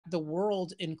the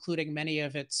world, including many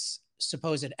of its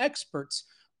supposed experts,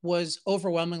 was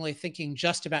overwhelmingly thinking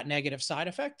just about negative side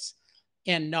effects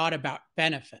and not about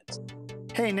benefits.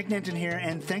 Hey, Nick Nanton here,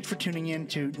 and thanks for tuning in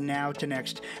to Now to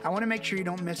Next. I want to make sure you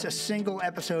don't miss a single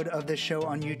episode of this show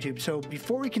on YouTube. So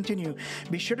before we continue,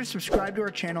 be sure to subscribe to our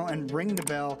channel and ring the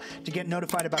bell to get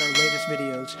notified about our latest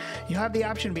videos. You have the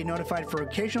option to be notified for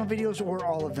occasional videos or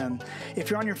all of them. If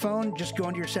you're on your phone, just go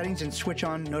into your settings and switch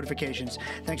on notifications.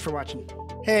 Thanks for watching.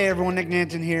 Hey everyone, Nick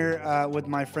Nanton here with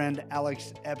my friend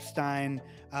Alex Epstein.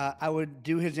 I would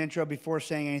do his intro before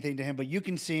saying anything to him, but you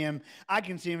can see him. I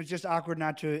can see him. It's just awkward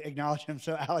not to acknowledge him.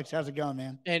 So Alex, how's it going,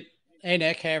 man? Hey,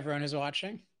 Nick. Hey, everyone who's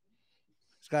watching.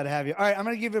 It's glad to have you. All right, I'm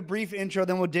going to give a brief intro,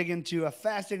 then we'll dig into a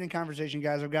fascinating conversation,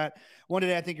 guys. I've got one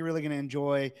today I think you're really going to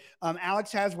enjoy.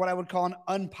 Alex has what I would call an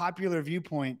unpopular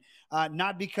viewpoint,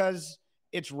 not because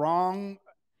it's wrong.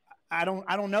 I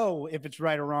don't know if it's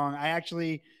right or wrong.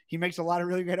 He makes a lot of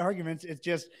really great arguments. It's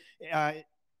just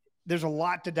there's a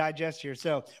lot to digest here.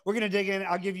 So we're going to dig in.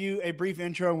 I'll give you a brief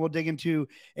intro and we'll dig into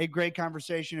a great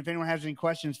conversation. If anyone has any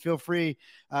questions, feel free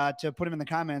to put them in the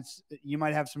comments. You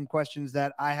might have some questions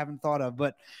that I haven't thought of,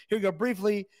 but here we go.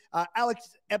 Briefly,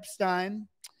 Alex Epstein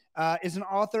is an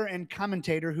author and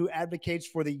commentator who advocates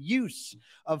for the use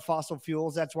of fossil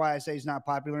fuels. That's why I say he's not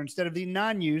popular. Instead of the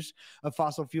non-use of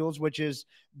fossil fuels, which is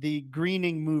the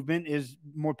greening movement is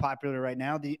more popular right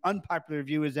now. The unpopular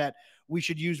view is that we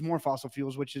should use more fossil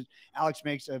fuels, which is Alex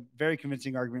makes a very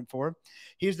convincing argument for.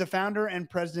 He is the founder and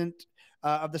president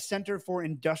of the Center for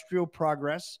Industrial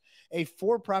Progress, a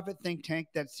for-profit think tank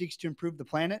that seeks to improve the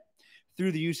planet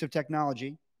through the use of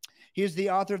technology. He is the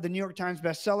author of the New York Times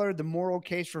bestseller, The Moral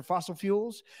Case for Fossil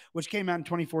Fuels, which came out in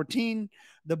 2014.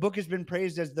 The book has been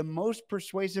praised as the most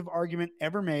persuasive argument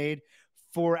ever made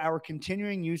for our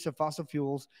continuing use of fossil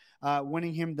fuels,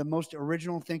 winning him the Most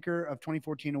Original Thinker of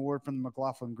 2014 award from the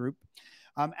McLaughlin Group.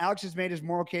 Alex has made his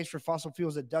moral case for fossil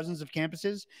fuels at dozens of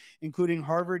campuses, including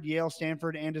Harvard, Yale,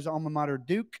 Stanford, and his alma mater,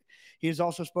 Duke. He has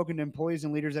also spoken to employees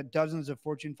and leaders at dozens of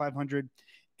Fortune 500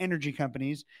 energy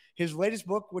companies. His latest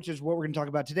book, which is what we're going to talk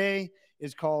about today,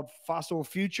 is called Fossil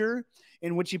Future,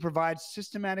 in which he provides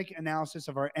systematic analysis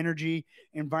of our energy,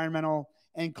 environmental,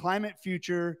 and climate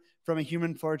future from a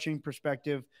human flourishing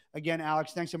perspective. Again,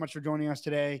 Alex, thanks so much for joining us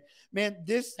today. Man,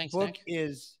 this book Nick.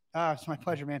 is it's my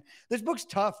pleasure, man. This book's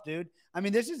tough, dude. I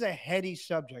mean, this is a heady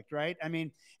subject, right? I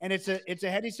mean, and it's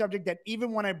a heady subject that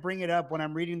even when I bring it up when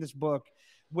I'm reading this book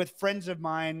with friends of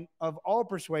mine of all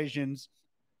persuasions,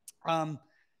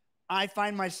 I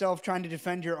find myself trying to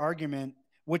defend your argument,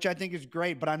 which I think is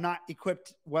great, but I'm not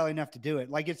equipped well enough to do it.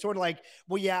 Like, it's sort of like,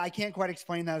 well, yeah, I can't quite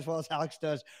explain that as well as Alex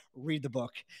does. Read the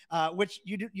book, which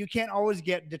you can't always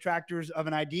get detractors of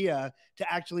an idea to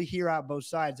actually hear out both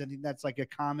sides. I think that's like a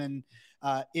common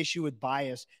issue with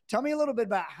bias. Tell me a little bit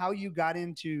about how you got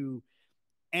into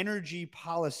energy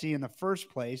policy in the first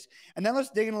place. And then let's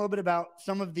dig in a little bit about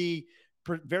some of the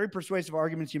very persuasive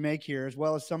arguments you make here, as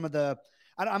well as some of the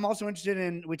I'm also interested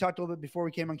in, we talked a little bit before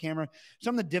we came on camera,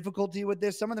 some of the difficulty with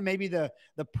this, some of the maybe the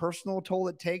personal toll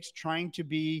it takes trying to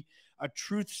be a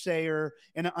truth sayer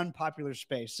in an unpopular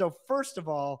space. So first of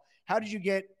all, how did you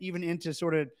get even into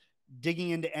sort of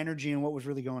digging into energy and what was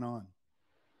really going on?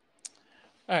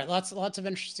 All right, lots of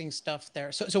interesting stuff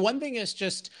there. So one thing is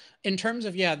just in terms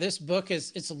of, this book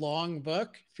it's a long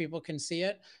book. If people can see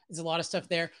it, there's a lot of stuff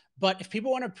there. But if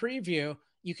people want a preview,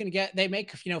 you can they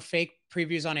make, fake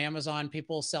previews on Amazon.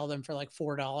 People sell them for like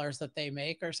 $4 that they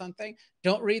make or something.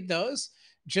 Don't read those.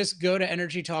 Just go to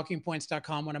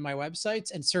energytalkingpoints.com, one of my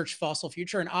websites, and search Fossil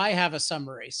Future. And I have a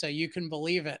summary, so you can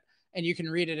believe it and you can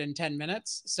read it in 10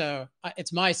 minutes. So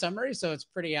it's my summary, so it's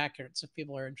pretty accurate. So if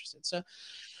people are interested. So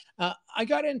I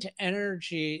got into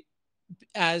energy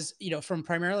as, from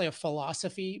primarily a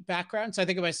philosophy background. So I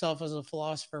think of myself as a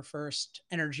philosopher first,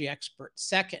 energy expert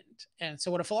second. And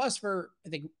so what a philosopher, I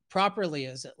think properly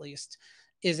is, at least,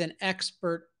 is an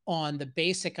expert on the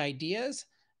basic ideas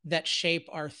that shape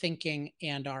our thinking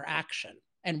and our action.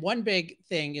 And one big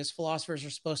thing is philosophers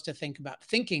are supposed to think about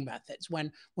thinking methods.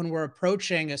 When we're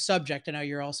approaching a subject, I know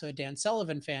you're also a Dan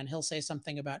Sullivan fan, he'll say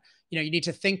something about, you need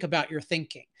to think about your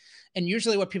thinking. And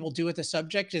usually what people do with the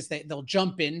subject is they'll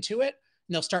jump into it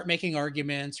and they'll start making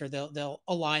arguments, or they'll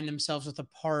align themselves with a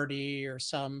party or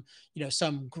some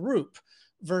group,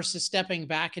 versus stepping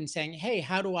back and saying, hey,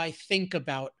 how do I think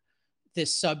about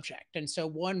this subject? And so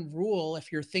one rule,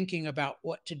 if you're thinking about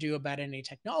what to do about any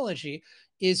technology,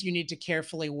 is you need to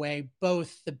carefully weigh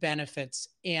both the benefits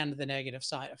and the negative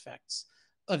side effects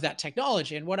of that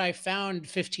technology. And what I found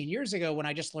 15 years ago, when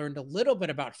I just learned a little bit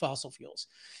about fossil fuels,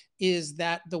 is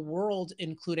that the world,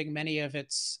 including many of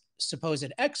its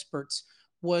supposed experts,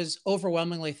 was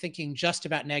overwhelmingly thinking just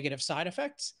about negative side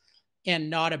effects and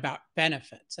not about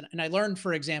benefits. And I learned,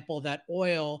 for example, that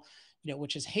oil,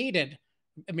 which is hated.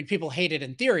 I mean, people hate it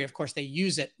in theory. Of course, they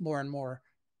use it more and more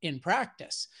in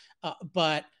practice.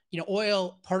 But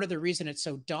oil, part of the reason it's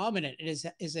so dominant is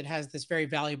it has this very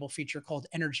valuable feature called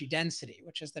energy density,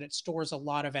 which is that it stores a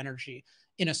lot of energy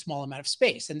in a small amount of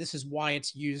space. And this is why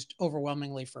it's used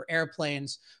overwhelmingly for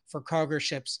airplanes, for cargo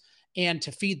ships, and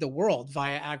to feed the world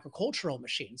via agricultural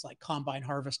machines like combine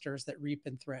harvesters that reap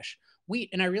and thresh wheat.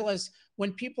 And I realized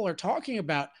when people are talking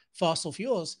about fossil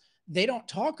fuels, they don't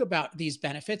talk about these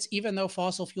benefits, even though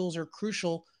fossil fuels are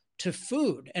crucial to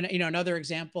food. And another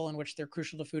example in which they're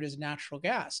crucial to food is natural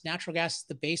gas. Natural gas is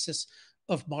the basis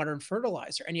of modern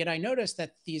fertilizer. And yet I noticed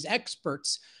that these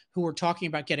experts who were talking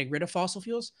about getting rid of fossil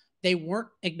fuels, they weren't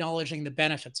acknowledging the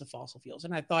benefits of fossil fuels.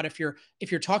 And I thought if you're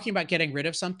talking about getting rid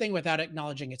of something without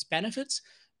acknowledging its benefits,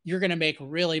 you're going to make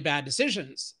really bad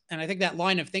decisions. And I think that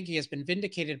line of thinking has been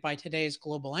vindicated by today's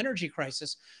global energy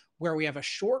crisis, where we have a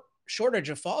shortage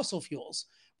of fossil fuels,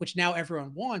 which now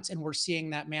everyone wants. And we're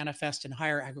seeing that manifest in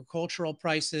higher agricultural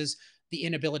prices, the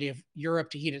inability of Europe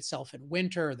to heat itself in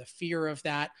winter, the fear of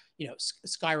that,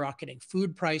 skyrocketing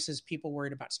food prices, people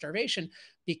worried about starvation,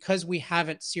 because we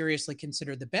haven't seriously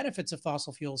considered the benefits of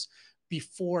fossil fuels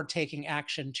before taking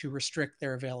action to restrict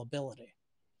their availability.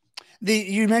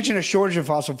 You mentioned a shortage of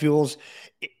fossil fuels.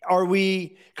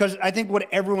 Because I think what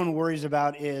everyone worries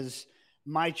about is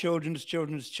my children's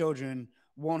children's children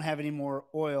won't have any more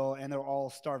oil and they'll all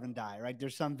starve and die, right?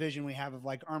 There's some vision we have of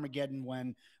like Armageddon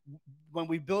when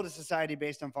we build a society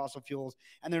based on fossil fuels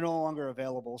and they're no longer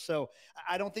available. So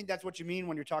I don't think that's what you mean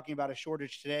when you're talking about a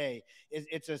shortage today.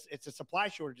 It's a supply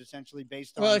shortage essentially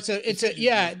based on. Well,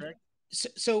 yeah.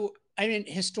 So, I mean,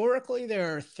 historically,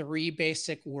 there are three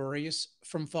basic worries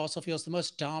from fossil fuels. The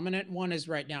most dominant one is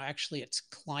right now, actually, it's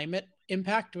climate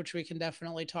impact, which we can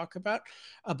definitely talk about.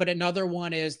 But another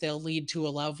one is they'll lead to a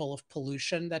level of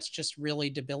pollution that's just really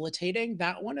debilitating.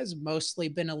 That one has mostly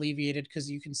been alleviated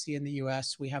because you can see in the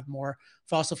US, we have more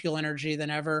fossil fuel energy than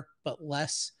ever, but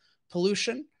less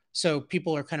pollution. So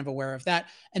people are kind of aware of that.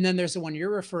 And then there's the one you're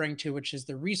referring to, which is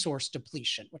the resource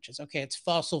depletion, which is, okay, it's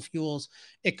fossil fuels.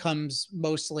 It comes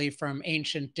mostly from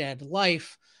ancient dead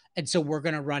life. And so we're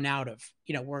going to run out of,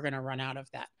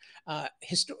 that.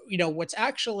 What's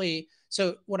actually,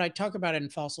 so what I talk about in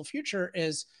Fossil Future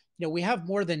is, we have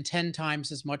more than 10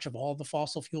 times as much of all the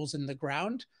fossil fuels in the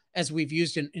ground as we've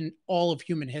used in all of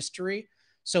human history.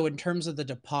 So in terms of the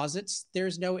deposits,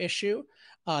 there's no issue.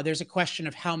 There's a question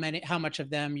of how much of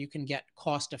them you can get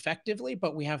cost effectively,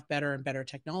 but we have better and better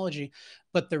technology.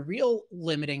 But the real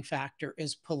limiting factor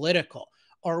is political.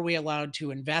 Are we allowed to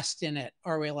invest in it?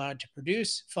 Are we allowed to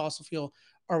produce fossil fuel?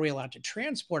 Are we allowed to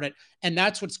transport it? And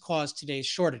that's what's caused today's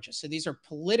shortages. So these are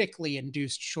politically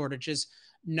induced shortages,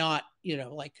 not,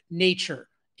 like nature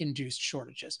induced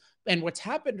shortages. And what's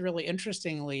happened really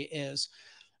interestingly is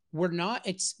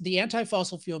it's the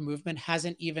anti-fossil fuel movement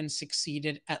hasn't even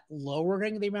succeeded at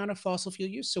lowering the amount of fossil fuel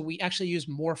use. So we actually use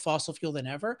more fossil fuel than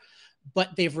ever,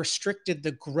 but they've restricted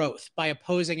the growth by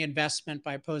opposing investment,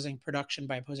 by opposing production,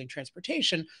 by opposing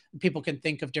transportation. And people can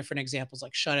think of different examples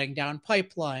like shutting down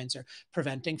pipelines or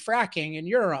preventing fracking in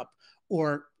Europe,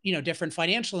 or different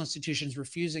financial institutions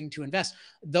refusing to invest.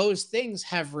 Those things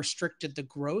have restricted the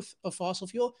growth of fossil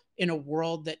fuel in a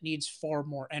world that needs far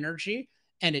more energy.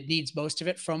 And it needs most of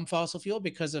it from fossil fuel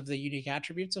because of the unique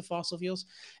attributes of fossil fuels.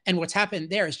 And what's happened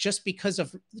there is just because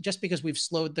we've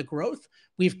slowed the growth,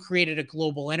 we've created a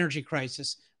global energy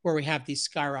crisis where we have these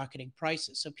skyrocketing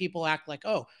prices. So people act like,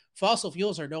 oh, fossil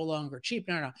fuels are no longer cheap.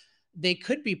 No. They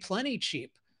could be plenty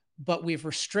cheap, but we've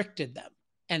restricted them.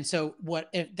 And so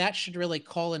if that should really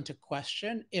call into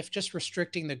question if just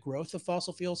restricting the growth of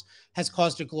fossil fuels has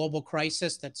caused a global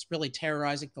crisis that's really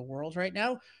terrorizing the world right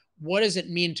now. What does it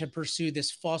mean to pursue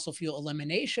this fossil fuel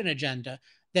elimination agenda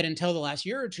that until the last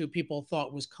year or two, people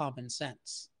thought was common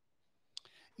sense?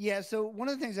 Yeah. So one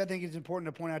of the things I think is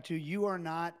important to point out too, you are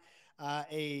not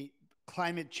a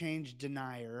climate change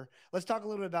denier. Let's talk a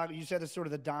little bit about, you said it's sort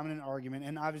of the dominant argument,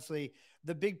 and obviously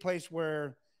the big place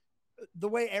where the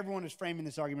way everyone is framing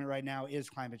this argument right now is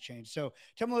climate change. So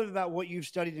tell me a little bit about what you've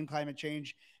studied in climate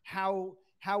change, how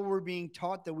we're being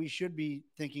taught that we should be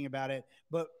thinking about it,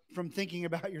 but from thinking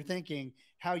about your thinking,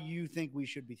 how you think we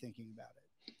should be thinking about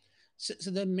it.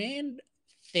 So the main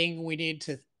thing we need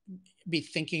to be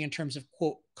thinking in terms of,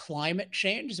 quote, climate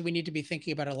change is we need to be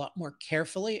thinking about it a lot more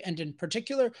carefully. And in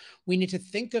particular, we need to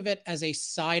think of it as a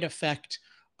side effect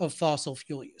of fossil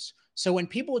fuel use. So when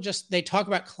people they talk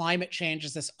about climate change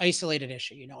as this isolated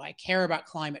issue, I care about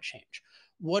climate change.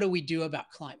 What do we do about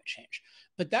climate change?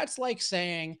 But that's like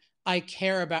saying, I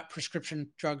care about prescription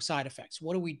drug side effects.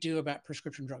 What do we do about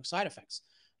prescription drug side effects?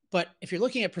 But if you're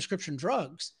looking at prescription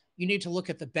drugs, you need to look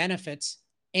at the benefits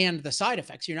and the side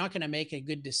effects. You're not going to make a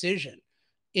good decision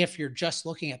if you're just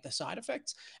looking at the side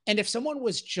effects. And if someone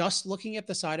was just looking at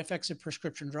the side effects of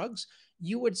prescription drugs,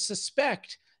 you would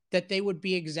suspect that they would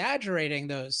be exaggerating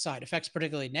those side effects,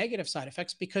 particularly negative side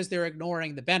effects, because they're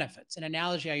ignoring the benefits. An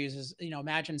analogy I use is,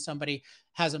 imagine somebody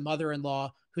has a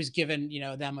mother-in-law who's given,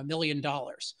 them $1 million,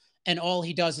 and all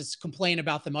he does is complain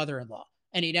about the mother-in-law,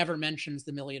 and he never mentions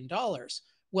the $1 million.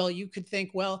 Well, you could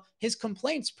think, well, his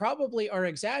complaints probably are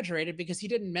exaggerated because he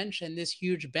didn't mention this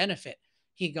huge benefit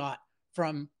he got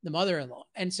from the mother-in-law.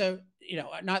 And so,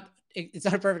 it's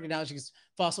not a perfect analogy because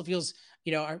fossil fuels,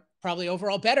 are probably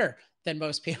overall better than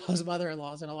most people's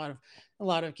mother-in-laws in a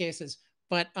lot of cases.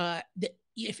 But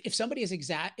if somebody is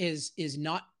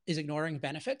ignoring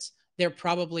benefits, they're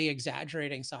probably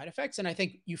exaggerating side effects. And I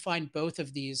think you find both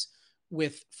of these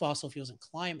with fossil fuels and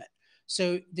climate.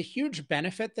 So the huge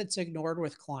benefit that's ignored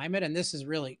with climate, and this is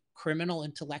really criminal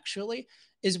intellectually,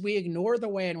 is we ignore the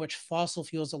way in which fossil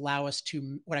fuels allow us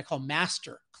to, what I call,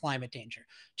 master climate danger,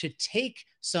 to take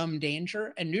some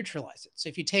danger and neutralize it. So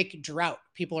if you take drought,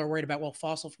 people are worried about, well,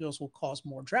 fossil fuels will cause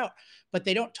more drought, but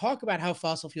they don't talk about how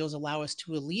fossil fuels allow us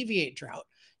to alleviate drought,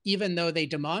 even though they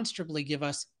demonstrably give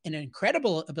us an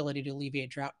incredible ability to alleviate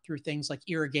drought through things like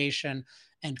irrigation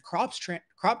and crop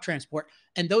transport.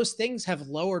 And those things have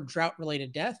lowered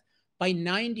drought-related death by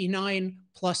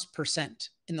 99+%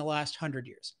 in the last 100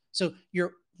 years. So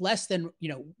you're less than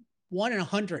 1 in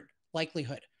 100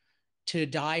 likelihood to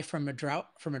die from a drought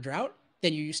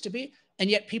than you used to be, and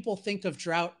yet people think of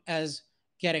drought as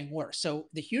getting worse. So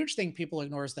the huge thing people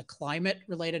ignore is the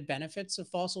climate-related benefits of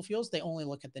fossil fuels. They only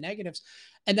look at the negatives,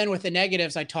 and then with the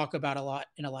negatives, I talk about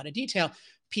in a lot of detail.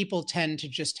 People tend to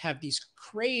just have these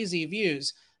crazy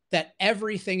views that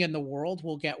everything in the world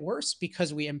will get worse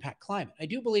because we impact climate. I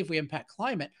do believe we impact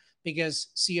climate because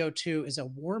CO2 is a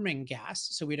warming gas,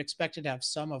 so we'd expect it to have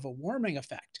some of a warming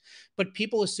effect. But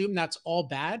people assume that's all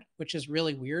bad, which is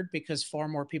really weird because far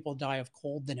more people die of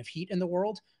cold than of heat in the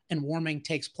world, and warming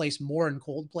takes place more in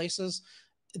cold places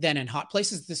than in hot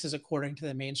places. This is according to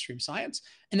the mainstream science.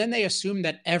 And then they assume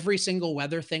that every single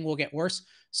weather thing will get worse.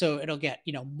 So it'll get,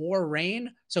 more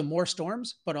rain, so more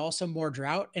storms, but also more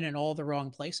drought, and in all the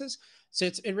wrong places. So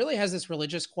it really has this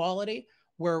religious quality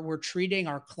where we're treating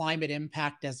our climate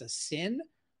impact as a sin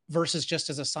versus just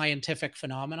as a scientific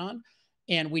phenomenon.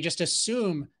 And we just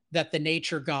assume that the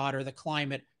nature god or the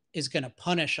climate is going to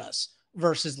punish us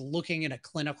versus looking in a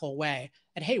clinical way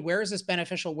at, hey, where is this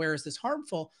beneficial? Where is this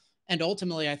harmful? And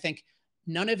ultimately, I think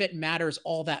none of it matters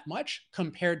all that much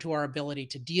compared to our ability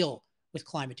to deal with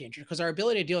climate danger, because our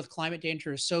ability to deal with climate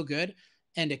danger is so good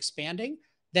and expanding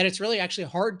that it's really actually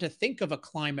hard to think of a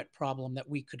climate problem that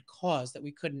we could cause that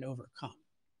we couldn't overcome.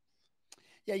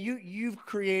 Yeah, you've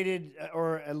created,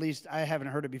 or at least I haven't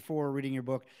heard it before reading your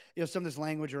book, some of this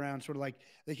language around sort of like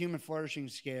the human flourishing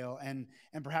scale, and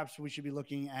perhaps we should be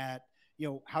looking at,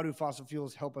 how do fossil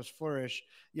fuels help us flourish?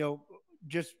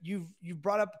 Just you've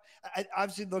brought up,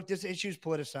 obviously, look, this issue is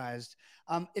politicized.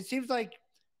 It seems like,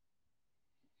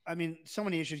 so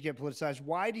many issues get politicized.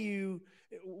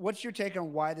 What's your take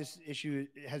on why this issue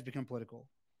has become political?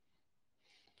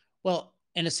 Well,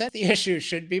 in a sense, the issue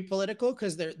should be political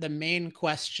because the main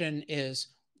question is,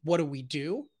 what do we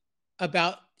do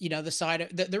about, the side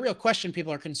of the real question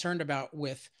people are concerned about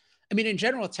with, in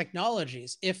general,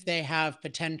 technologies, if they have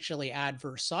potentially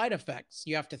adverse side effects,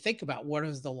 you have to think about what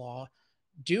does the law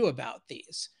do about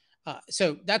these.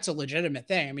 So that's a legitimate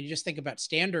thing. You just think about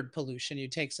standard pollution. You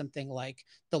take something like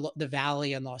the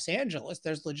valley in Los Angeles.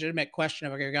 There's legitimate question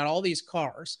of, okay, we got all these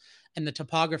cars, and the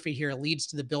topography here leads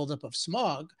to the buildup of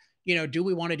smog. Do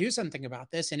we want to do something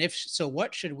about this? And if so,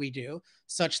 what should we do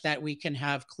such that we can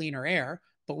have cleaner air,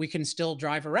 but we can still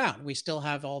drive around? We still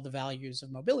have all the values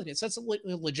of mobility. So that's a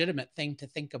legitimate thing to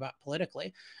think about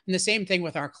politically. And the same thing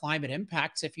with our climate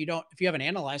impacts. If you haven't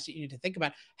analyzed it, you need to think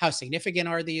about how significant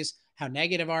are these? How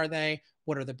negative are they?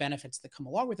 What are the benefits that come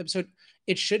along with them? So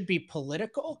it should be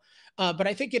political. But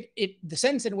I think the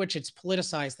sense in which it's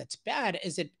politicized that's bad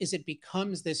is it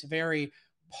becomes this very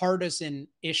partisan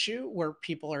issue where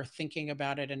people are thinking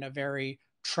about it in a very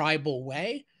tribal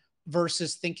way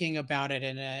versus thinking about it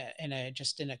in a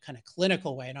kind of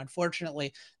clinical way. And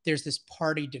unfortunately, there's this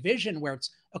party division where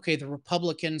it's, okay, the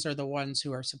Republicans are the ones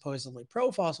who are supposedly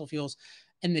pro fossil fuels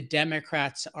and the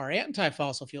Democrats are anti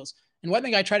fossil fuels. And one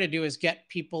thing I try to do is get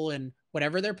people in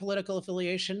whatever their political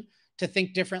affiliation to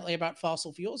think differently about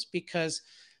fossil fuels, because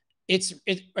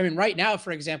right now,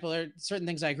 for example, there are certain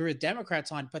things I agree with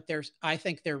Democrats on, but I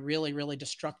think they're really, really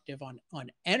destructive on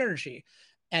energy.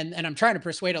 And I'm trying to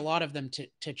persuade a lot of them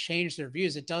to change their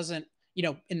views. It doesn't,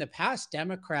 in the past,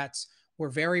 Democrats were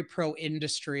very pro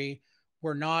industry.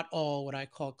 We're not all what I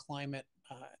call climate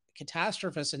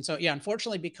catastrophists. And so, yeah,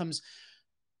 unfortunately, becomes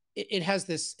it has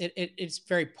this it's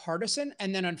very partisan,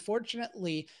 and then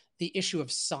unfortunately the issue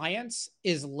of science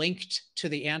is linked to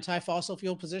the anti-fossil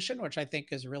fuel position, which I think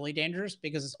is really dangerous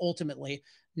because it's ultimately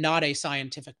not a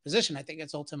scientific position. I think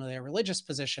it's ultimately a religious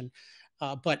position.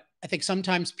 But I think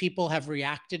sometimes people have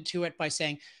reacted to it by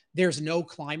saying there's no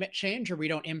climate change or we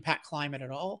don't impact climate at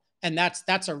all, and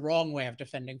that's a wrong way of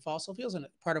defending fossil fuels. And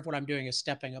part of what I'm doing is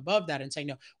stepping above that and saying,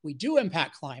 no, we do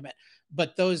impact climate,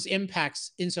 but those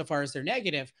impacts, insofar as they're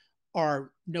negative, are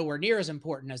nowhere near as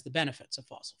important as the benefits of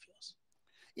fossil fuels.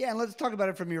 Yeah, and let's talk about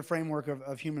it from your framework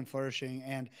of human flourishing.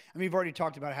 And I mean, we've already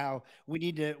talked about how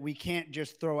we can't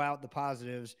just throw out the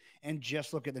positives and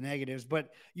just look at the negatives, but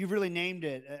you've really named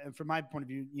it from my point of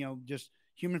view, just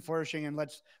human flourishing. And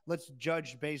let's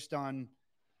judge based on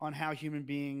how human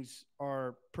beings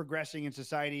are progressing in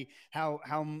society,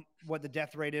 what the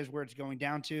death rate is, where it's going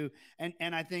down to.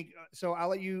 And I think, so I'll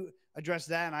let you address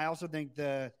that. And I also think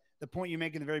the point you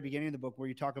make in the very beginning of the book, where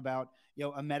you talk about,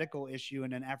 a medical issue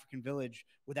in an African village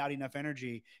without enough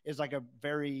energy, is like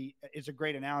it's a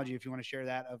great analogy if you want to share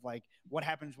that, of like what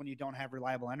happens when you don't have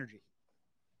reliable energy.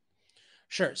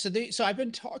 Sure. So I've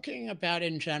been talking about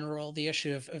in general the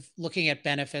issue of looking at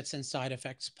benefits and side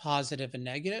effects, positive and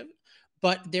negative.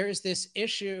 But there's this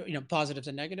issue, positives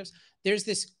and negatives. There's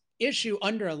this issue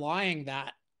underlying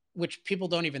that, which people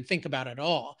don't even think about at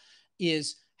all,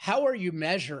 is how are you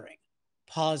measuring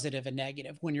positive and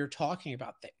negative when you're talking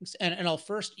about things? And I'll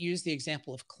first use the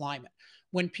example of climate.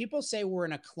 When people say we're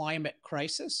in a climate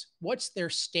crisis, what's their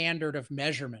standard of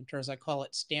measurement, or as I call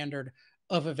it, standard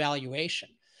of evaluation?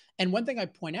 And one thing I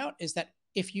point out is that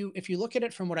if you look at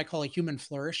it from what I call a human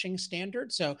flourishing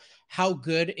standard, so how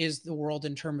good is the world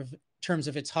in terms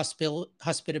of its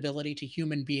hospitability to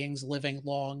human beings living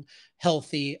long,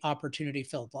 healthy,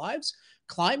 opportunity-filled lives,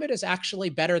 climate is actually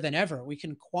better than ever. We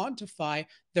can quantify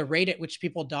the rate at which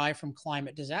people die from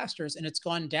climate disasters, and it's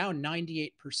gone down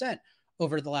 98%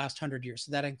 over the last 100 years.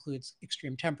 So that includes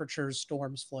extreme temperatures,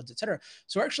 storms, floods, et cetera.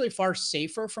 So we're actually far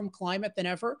safer from climate than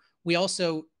ever. We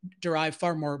also derive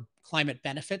far more climate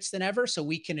benefits than ever. So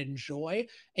we can enjoy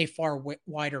a far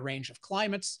wider range of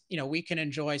climates. We can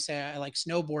enjoy, say, I like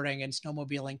snowboarding and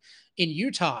snowmobiling in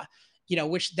Utah,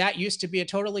 which that used to be a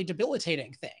totally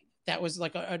debilitating thing. That was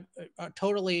like a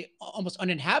totally almost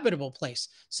uninhabitable place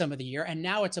some of the year. And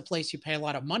now it's a place you pay a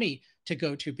lot of money to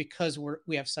go to because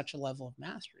we have such a level of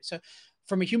mastery. So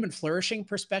from a human flourishing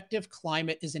perspective,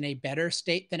 climate is in a better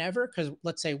state than ever because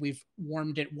let's say we've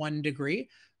warmed it 1 degree,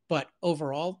 but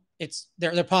overall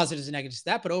there are positives and negatives to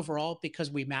that, but overall, because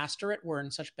we master it, we're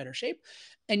in such better shape.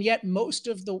 And yet most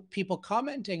of the people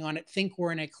commenting on it think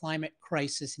we're in a climate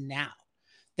crisis now.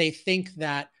 They think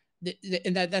that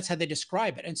and that's how they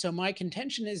describe it. And so my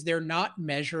contention is they're not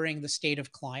measuring the state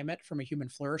of climate from a human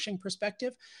flourishing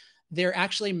perspective. They're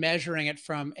actually measuring it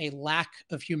from a lack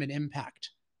of human impact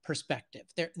perspective.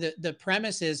 The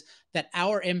premise is that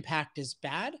our impact is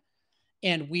bad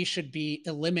and we should be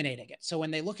eliminating it. So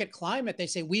when they look at climate, they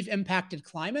say we've impacted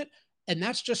climate, and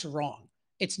that's just wrong.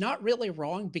 It's not really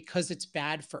wrong because it's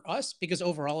bad for us, because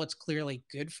overall it's clearly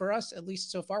good for us, at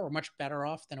least so far. We're much better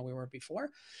off than we were before,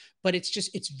 but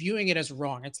it's viewing it as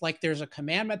wrong. It's like there's a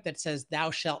commandment that says thou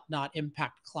shalt not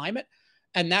impact climate,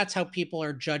 and that's how people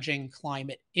are judging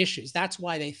climate issues. That's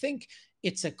why they think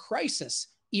it's a crisis,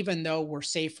 even though we're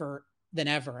safer than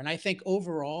ever. And I think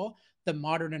overall, the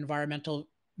modern environmental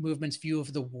movement's view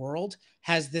of the world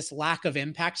has this lack of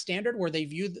impact standard where they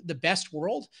view the best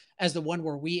world as the one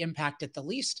where we impact it the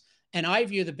least. And I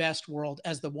view the best world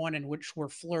as the one in which we're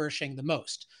flourishing the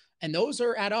most. And those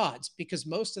are at odds because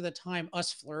most of the time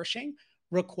us flourishing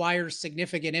requires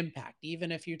significant impact.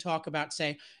 Even if you talk about,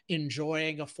 say,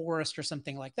 enjoying a forest or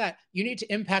something like that, you need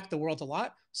to impact the world a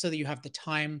lot so that you have the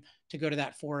time to go to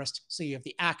that forest, so you have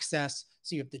the access,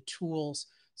 so you have the tools.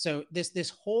 So this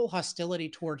whole hostility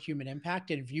toward human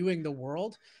impact and viewing the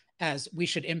world as we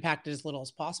should impact it as little as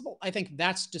possible, I think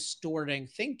that's distorting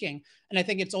thinking. And I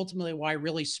think it's ultimately why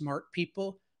really smart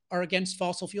people are against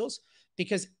fossil fuels,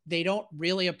 because they don't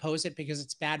really oppose it because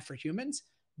it's bad for humans.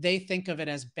 They think of it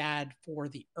as bad for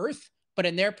the earth. But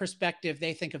in their perspective,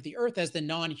 they think of the earth as the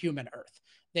non-human earth.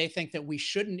 They think that we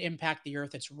shouldn't impact the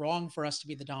earth. It's wrong for us to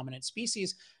be the dominant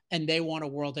species. And they want a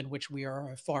world in which we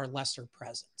are a far lesser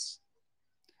presence.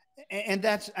 And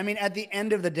that's, I mean, at the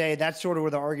end of the day, that's sort of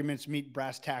where the arguments meet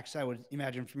brass tacks, I would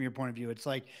imagine, from your point of view. It's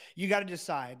like, you got to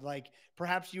decide, like,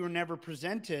 perhaps you were never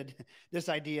presented this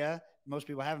idea, most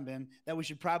people haven't been, that we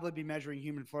should probably be measuring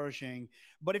human flourishing.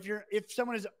 But if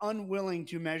someone is unwilling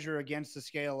to measure against the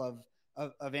scale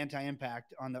of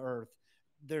anti-impact on the earth,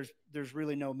 there's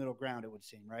really no middle ground, it would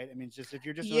seem, right? I mean, it's just, if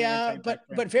you're just on an Yeah, anti-impact but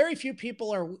framework. very few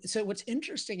people are. So what's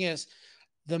interesting is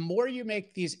the more you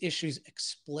make these issues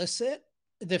explicit,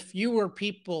 the fewer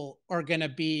people are going to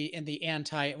be in the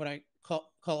anti, what I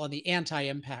call on the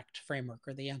anti-impact framework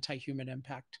or the anti-human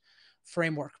impact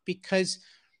framework, because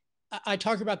I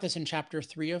talk about this in chapter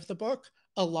 3 of the book.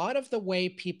 A lot of the way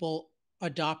people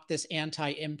adopt this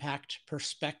anti-impact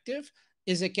perspective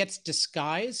is it gets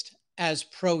disguised as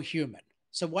pro-human.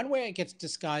 So one way it gets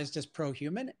disguised as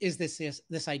pro-human is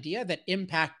this idea that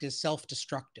impact is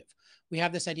self-destructive. We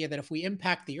have this idea that if we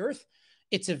impact the earth,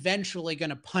 it's eventually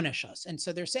going to punish us. And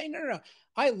so they're saying, no,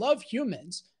 I love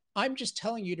humans. I'm just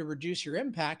telling you to reduce your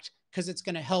impact because it's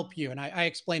going to help you. And I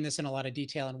explain this in a lot of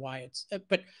detail and why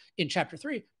but in chapter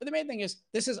 3. But the main thing is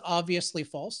this is obviously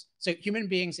false. So human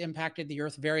beings impacted the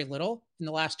earth very little in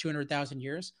the last 200,000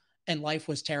 years, and life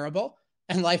was terrible.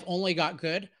 And life only got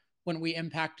good when we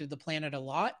impacted the planet a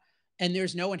lot. And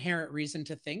there's no inherent reason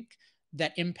to think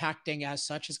that impacting as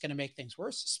such is going to make things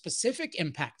worse. Specific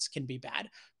impacts can be bad,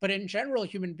 but in general,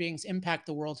 human beings impact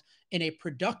the world in a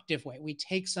productive way. We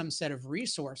take some set of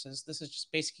resources, this is just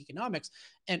basic economics,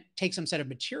 and take some set of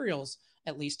materials,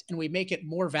 at least, and we make it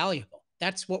more valuable.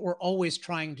 That's what we're always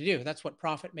trying to do. That's what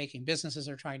profit-making businesses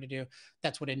are trying to do.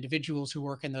 That's what individuals who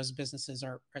work in those businesses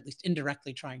are, or at least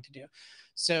indirectly, trying to do.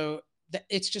 So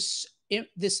it's just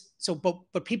this. So,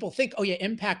 but people think, oh yeah,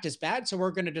 impact is bad, so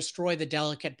we're going to destroy the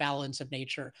delicate balance of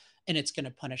nature, and it's going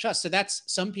to punish us. So that's,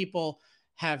 some people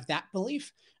have that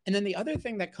belief, and then the other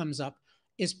thing that comes up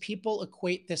is people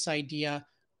equate this idea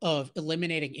of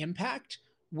eliminating impact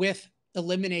with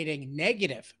eliminating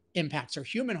negative impacts or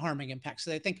human harming impacts.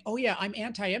 So they think, oh yeah, I'm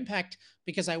anti-impact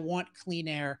because I want clean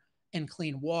air and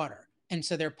clean water. And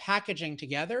so they're packaging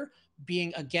together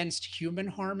being against human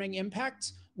harming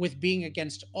impacts with being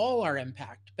against all our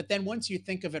impact. But then once you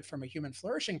think of it from a human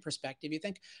flourishing perspective, you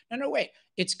think, no, wait,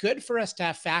 it's good for us to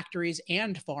have factories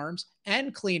and farms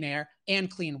and clean air and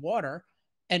clean water.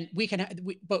 And we can,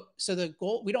 but so the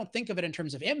goal, we don't think of it in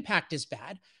terms of impact is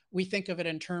bad. We think of it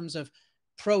in terms of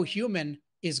pro-human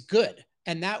is good.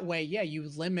 And that way, yeah, you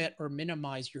limit or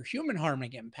minimize your human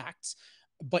harming impacts,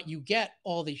 but you get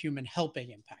all the human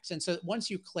helping impacts. And so once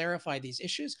you clarify these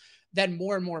issues, then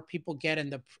more and more people get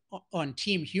on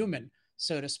team human,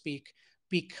 so to speak,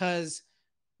 because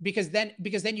then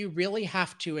you really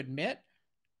have to admit,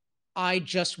 I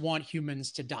just want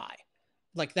humans to die.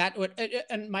 Like that would,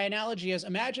 and my analogy is,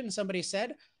 imagine somebody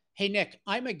said, hey Nick,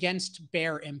 I'm against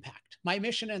bear impact. My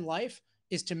mission in life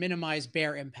is to minimize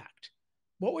bear impact.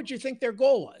 What would you think their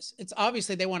goal was? It's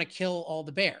obviously they want to kill all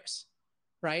the bears,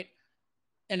 right?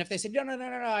 And if they said, no,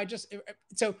 I just,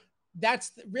 so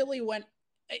that's really when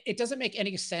it doesn't make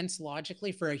any sense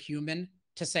logically for a human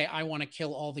to say, I want to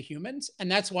kill all the humans.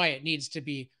 And that's why it needs to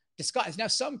be disguised. Now,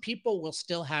 some people will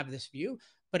still have this view,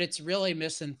 but it's really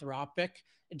misanthropic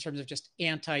in terms of just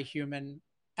anti-human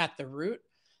at the root.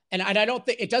 And I don't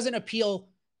think it doesn't appeal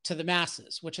to the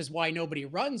masses, which is why nobody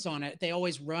runs on it. They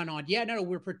always run on, yeah, no,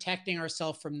 we're protecting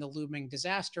ourselves from the looming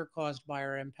disaster caused by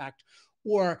our impact,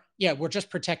 or yeah, we're just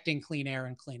protecting clean air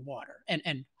and clean water,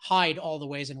 and hide all the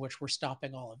ways in which we're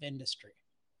stopping all of industry.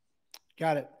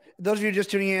 Got it. Those of you just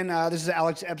tuning in, this is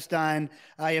Alex Epstein.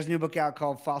 He has a new book out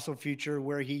called Fossil Future,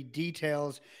 where he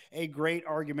details a great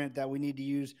argument that we need to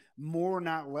use more,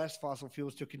 not less, fossil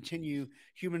fuels to continue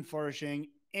human flourishing.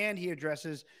 And he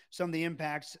addresses some of the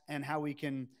impacts and how we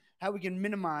can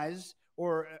minimize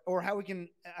or how we can,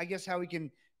 I guess, how we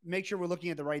can make sure we're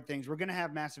looking at the right things. We're going to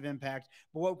have massive impact,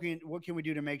 but what can we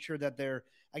do to make sure that they're,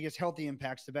 I guess, healthy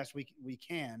impacts the best we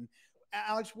can?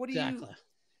 Alex, what do you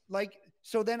like?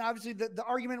 So then obviously the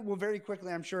argument will very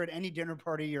quickly, I'm sure, at any dinner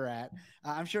party you're at,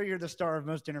 I'm sure you're the star of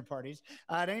most dinner parties,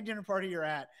 at any dinner party you're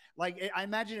at, like, I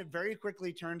imagine it very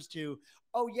quickly turns to,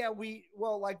 oh yeah,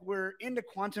 we're into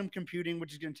quantum computing,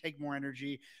 which is going to take more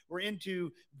energy. We're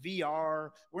into VR.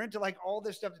 We're into like all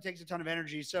this stuff that takes a ton of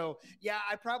energy. So yeah,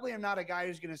 I probably am not a guy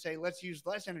who's going to say, let's use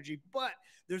less energy, but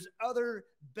there's other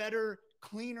better,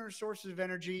 cleaner sources of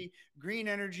energy, green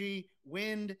energy,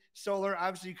 wind, solar.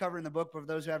 Obviously you cover in the book, but for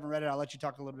those who haven't read it, I'll let you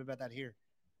talk a little bit about that here.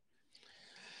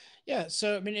 Yeah.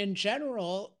 So, I mean, in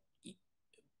general,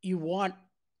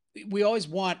 we always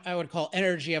want, I would call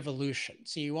energy evolution.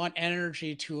 So you want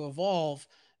energy to evolve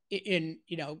in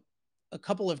a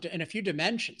couple of in a few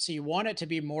dimensions. So you want it to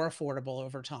be more affordable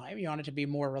over time. You want it to be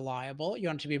more reliable. You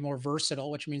want it to be more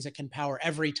versatile, which means it can power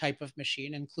every type of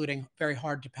machine, including very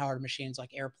hard to power machines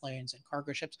like airplanes and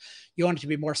cargo ships. You want it to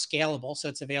be more scalable, so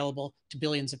it's available to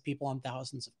billions of people in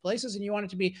thousands of places. And you want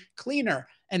it to be cleaner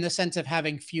in the sense of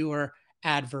having fewer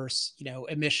adverse,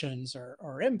 emissions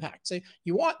or impacts. So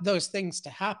you want those things to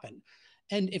happen.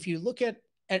 And if you look at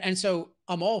and so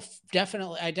I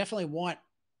definitely want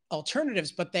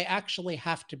alternatives, but they actually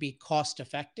have to be cost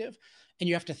effective. And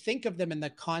you have to think of them in the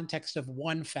context of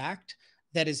one fact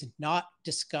that is not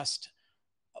discussed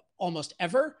almost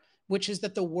ever, which is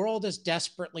that the world is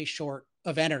desperately short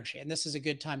of energy. And this is a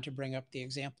good time to bring up the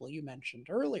example you mentioned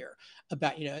earlier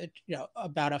about,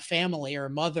 about a family or a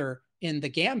mother in the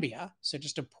Gambia. So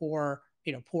just a poor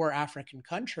African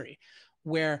country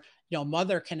where,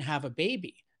 mother can have a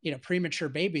baby, premature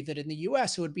baby that in the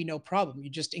US, it would be no problem. You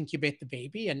just incubate the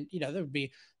baby and,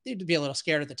 they'd be a little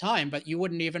scared at the time, but you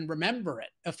wouldn't even remember it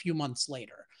a few months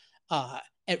later.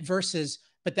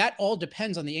 But that all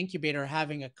depends on the incubator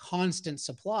having a constant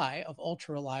supply of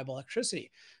ultra reliable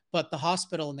electricity. But the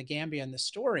hospital in the Gambia in the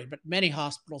story, but many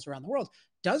hospitals around the world,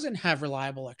 doesn't have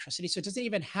reliable electricity. So it doesn't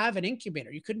even have an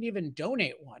incubator. You couldn't even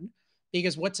donate one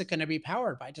because what's it going to be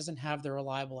powered by? It doesn't have the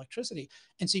reliable electricity.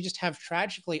 And so you just have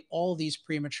tragically all these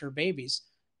premature babies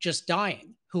just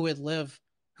dying who would live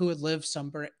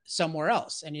somewhere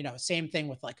else. And, same thing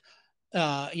with like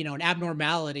an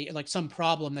abnormality, like some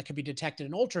problem that could be detected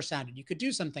in ultrasound, and you could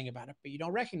do something about it, but you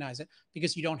don't recognize it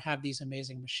because you don't have these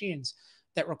amazing machines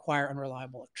that require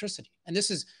unreliable electricity. And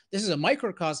this is a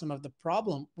microcosm of the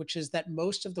problem, which is that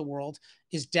most of the world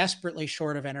is desperately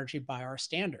short of energy by our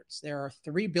standards. There are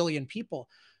 3 billion people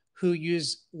who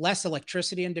use less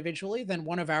electricity individually than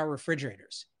one of our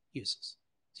refrigerators uses.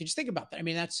 So you just think about that. I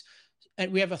mean,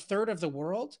 we have a third of the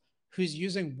world who's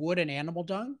using wood and animal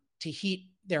dung to heat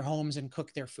their homes and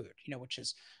cook their food, which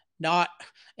is not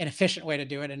an efficient way to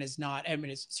do it. And is not, I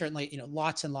mean, it's certainly,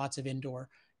 lots and lots of indoor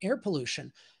air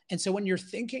pollution. And so when you're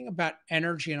thinking about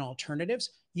energy and alternatives,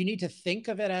 you need to think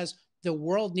of it as the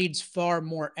world needs far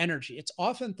more energy. It's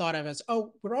often thought of as,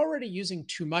 oh, we're already using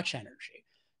too much energy,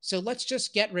 so let's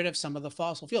just get rid of some of the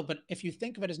fossil fuel. But if you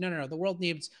think of it as, no, the world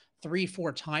needs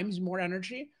 3-4 times more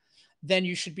energy, then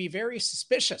you should be very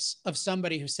suspicious of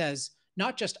somebody who says,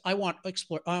 not just I want to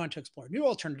explore new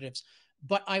alternatives,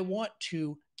 but I want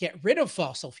to get rid of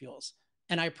fossil fuels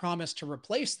and I promise to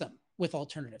replace them with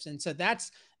alternatives. And so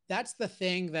that's the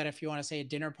thing that, if you want to say at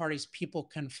dinner parties, people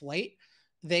conflate.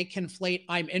 They conflate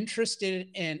I'm interested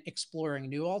in exploring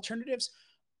new alternatives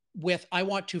with I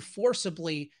want to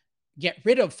forcibly get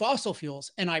rid of fossil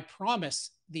fuels and I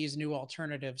promise these new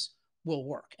alternatives will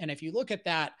work. And if you look at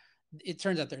that, it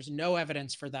turns out there's no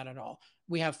evidence for that at all.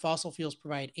 We have fossil fuels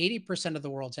provide 80% of the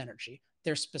world's energy.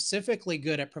 They're specifically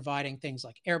good at providing things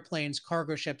like airplanes,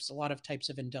 cargo ships, a lot of types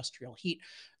of industrial heat.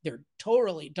 They're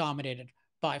totally dominated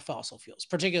by fossil fuels,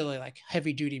 particularly like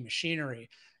heavy duty machinery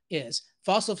is.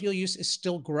 Fossil fuel use is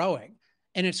still growing,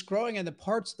 and it's growing in the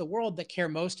parts of the world that care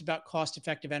most about cost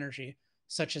effective energy,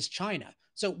 such as China.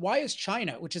 So why is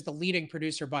China, which is the leading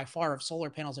producer by far of solar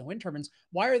panels and wind turbines,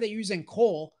 why are they using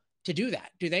coal to do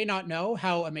that? Do they not know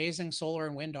how amazing solar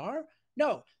and wind are?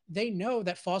 No, they know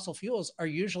that fossil fuels are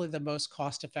usually the most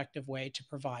cost-effective way to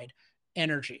provide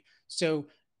energy. So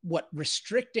what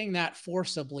restricting that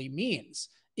forcibly means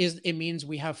is it means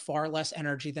we have far less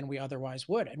energy than we otherwise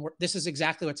would. And this is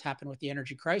exactly what's happened with the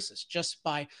energy crisis. Just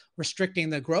by restricting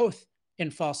the growth in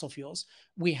fossil fuels,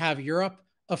 we have Europe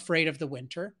afraid of the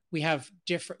winter. We have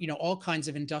different, all kinds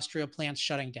of industrial plants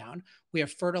shutting down. We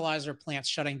have fertilizer plants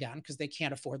shutting down because they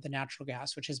can't afford the natural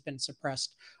gas, which has been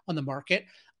suppressed on the market.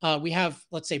 We have,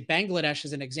 let's say, Bangladesh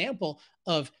as an example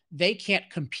of they can't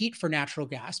compete for natural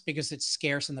gas because it's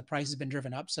scarce and the price has been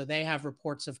driven up. So they have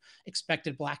reports of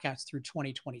expected blackouts through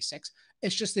 2026.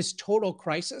 It's just this total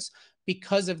crisis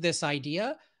because of this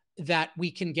idea that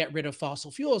we can get rid of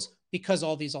fossil fuels because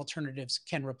all these alternatives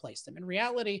can replace them. In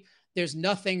reality, there's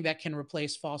nothing that can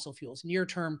replace fossil fuels. Near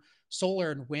term,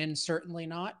 solar and wind, certainly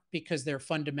not, because they're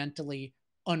fundamentally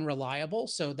unreliable.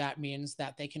 So that means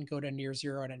that they can go to near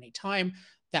zero at any time.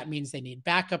 That means they need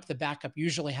backup. The backup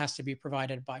usually has to be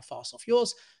provided by fossil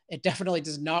fuels. It definitely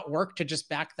does not work to just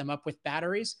back them up with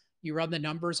batteries. You run the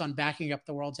numbers on backing up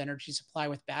the world's energy supply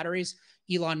with batteries.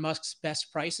 Elon Musk's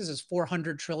best prices is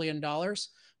 $400 trillion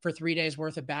for 3 days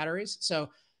worth of batteries. So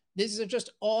these are just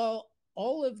all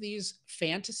of these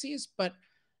fantasies, but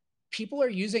people are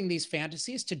using these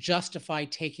fantasies to justify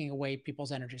taking away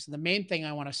people's energy. So the main thing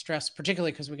I want to stress,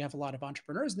 particularly because we have a lot of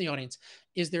entrepreneurs in the audience,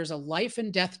 is there's a life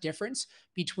and death difference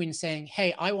between saying,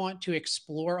 hey, I want to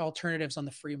explore alternatives on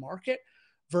the free market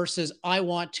versus I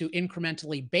want to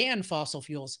incrementally ban fossil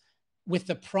fuels with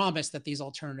the promise that these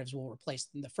alternatives will replace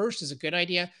them. The first is a good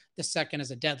idea. The second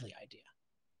is a deadly idea.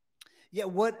 Yeah.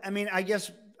 I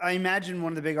guess I imagine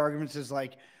one of the big arguments is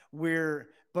like, we're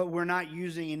not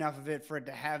using enough of it for it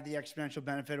to have the exponential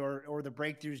benefit, or the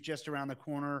breakthroughs just around the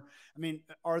corner. I mean,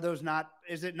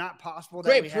 is it not possible that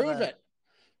Great, we have prove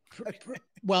it.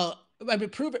 Well, I mean,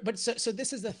 prove it. But so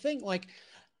this is the thing. Like,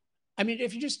 I mean,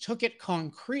 if you just took it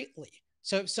concretely,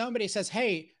 so if somebody says,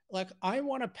 hey, like, I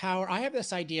have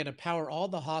this idea to power all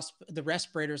the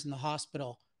respirators in the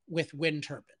hospital with wind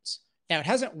turbines. Now, it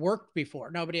hasn't worked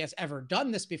before. Nobody has ever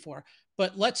done this before,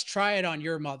 but let's try it on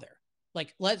your mother.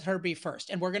 Like, let her be first.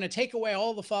 And we're going to take away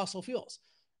all the fossil fuels.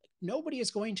 Nobody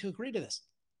is going to agree to this.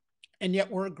 And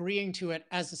yet we're agreeing to it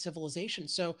as a civilization.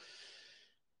 So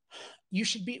we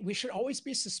should always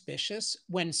be suspicious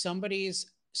when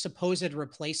somebody's supposed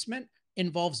replacement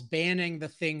involves banning the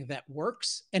thing that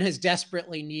works and is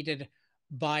desperately needed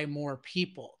by more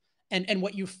people. And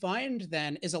what you find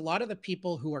then is a lot of the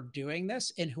people who are doing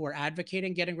this and who are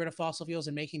advocating getting rid of fossil fuels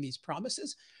and making these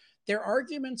promises, their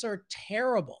arguments are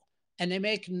terrible and they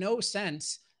make no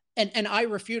sense. And I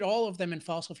refute all of them in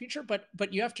Fossil Future,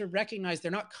 but you have to recognize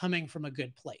they're not coming from a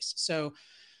good place. So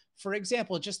for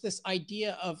example, just this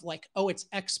idea of like, oh, it's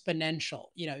exponential.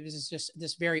 This is just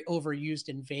this very overused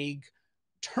and vague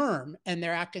term. And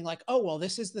they're acting like, oh, well,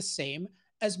 this is the same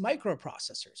as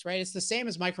microprocessors, right? It's the same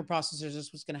as microprocessors.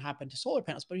 This was going to happen to solar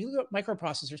panels. But if you look at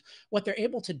microprocessors, what they're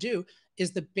able to do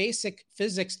is the basic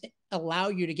physics allow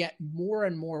you to get more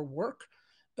and more work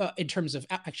in terms of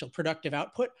actual productive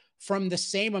output from the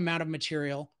same amount of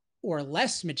material or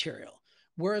less material.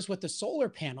 Whereas with the solar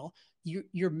panel,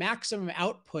 your maximum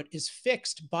output is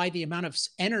fixed by the amount of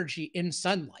energy in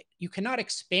sunlight. You cannot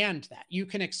expand that. You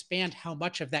can expand how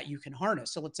much of that you can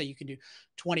harness. So let's say you can do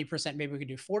 20%, maybe we can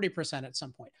do 40% at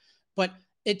some point. But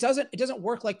it doesn't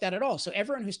work like that at all. So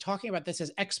everyone who's talking about this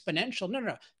as exponential,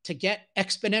 no. To get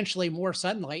exponentially more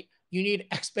sunlight, you need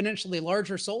exponentially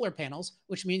larger solar panels,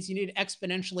 which means you need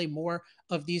exponentially more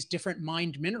of these different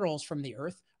mined minerals from the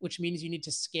earth, which means you need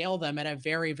to scale them at a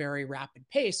very, very rapid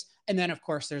pace. And then, of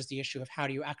course, there's the issue of how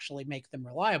do you actually make them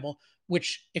reliable,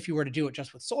 which if you were to do it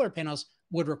just with solar panels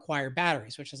would require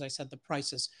batteries, which, as I said, the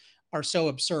prices are so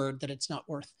absurd that it's not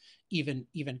worth even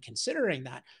considering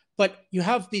that. But you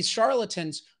have these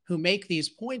charlatans who make these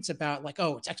points about like,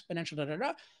 oh, it's exponential, da, da,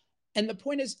 da. And the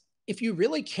point is, if you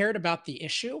really cared about the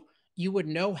issue, you would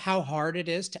know how hard it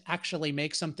is to actually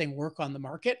make something work on the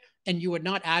market. And you would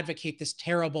not advocate this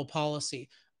terrible policy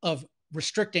of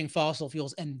restricting fossil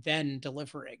fuels and then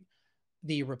delivering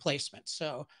the replacement.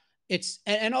 So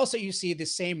and also you see the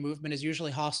same movement is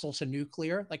usually hostile to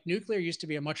nuclear. Like nuclear used to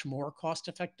be a much more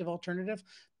cost-effective alternative,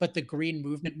 but the green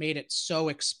movement made it so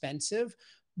expensive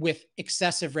with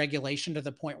excessive regulation to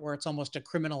the point where it's almost a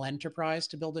criminal enterprise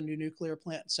to build a new nuclear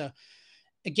plant. So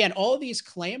again, all of these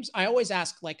claims, I always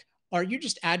ask, like, are you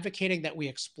just advocating that we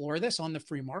explore this on the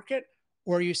free market?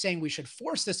 Or are you saying we should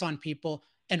force this on people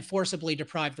and forcibly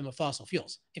deprive them of fossil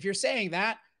fuels? If you're saying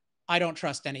that, I don't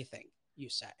trust anything you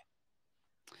say.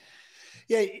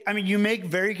 Yeah, I mean, you make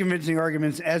very convincing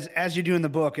arguments as you do in the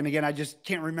book. And again, I just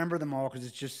can't remember them all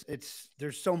because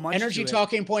there's so much.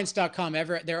 EnergyTalkingPoints.com.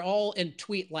 They're all in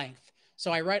tweet length.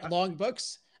 So I write long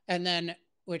books, and then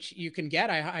which you can get.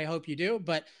 I hope you do.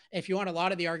 But if you want a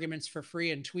lot of the arguments for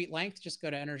free in tweet length, just go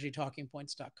to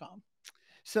EnergyTalkingPoints.com.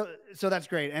 So that's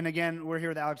great. And again, we're here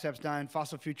with Alex Epstein,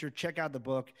 Fossil Future. Check out the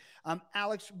book.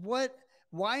 Alex,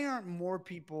 why aren't more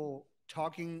people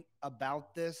talking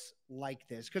about this like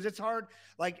this? Because it's hard.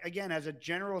 Like, again, as a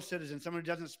general citizen, someone who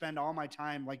doesn't spend all my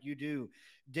time like you do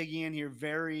digging in here,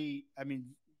 and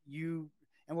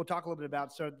we'll talk a little bit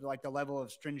about sort of like the level of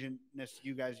stringentness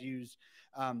you guys use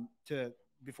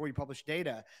before you publish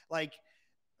data. Like,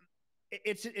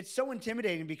 it's so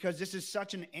intimidating because this is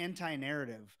such an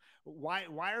anti-narrative. Why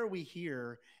are we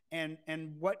here? And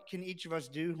what can each of us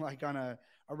do, like on a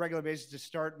regular basis, to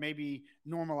start maybe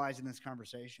normalizing this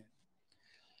conversation?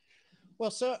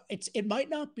 Well, so it might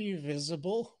not be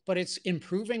visible, but it's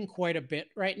improving quite a bit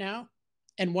right now.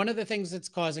 And one of the things that's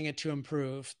causing it to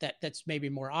improve that's maybe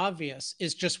more obvious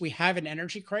is just we have an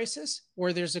energy crisis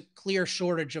where there's a clear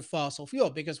shortage of fossil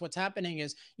fuel. Because what's happening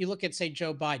is you look at, say,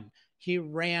 Joe Biden, he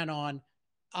ran on,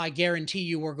 I guarantee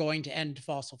you we're going to end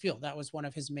fossil fuel. That was one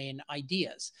of his main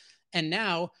ideas. And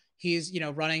now he's,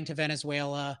 running to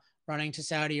Venezuela, running to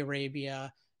Saudi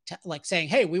Arabia, like saying,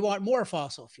 hey, we want more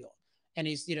fossil fuel. And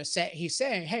he's, he's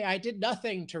saying, hey, I did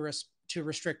nothing to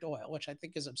restrict oil, which I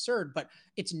think is absurd. But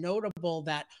it's notable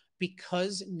that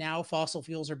because now fossil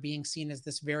fuels are being seen as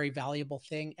this very valuable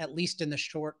thing, at least in the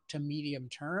short to medium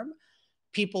term,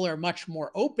 people are much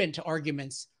more open to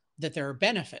arguments that there are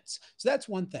benefits. So that's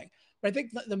one thing. But I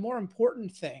think the more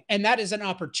important thing, and that is an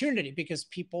opportunity because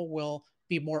people will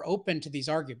be more open to these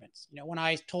arguments. You know, when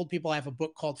I told people I have a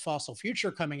book called Fossil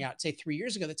Future coming out, say 3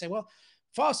 years ago, they'd say, well,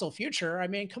 fossil future, I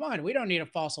mean, come on, we don't need a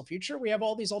fossil future. We have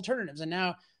all these alternatives. And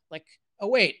now, like, oh,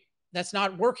 wait, that's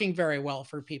not working very well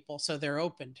for people. So they're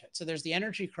open to it. So there's the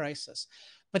energy crisis.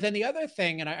 But then the other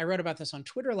thing, and I wrote about this on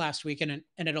Twitter last week, and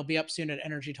it'll be up soon at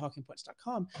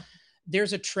energytalkingpoints.com.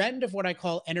 There's a trend of what I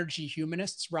call energy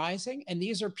humanists rising. And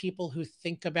these are people who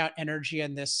think about energy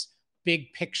in this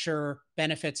big picture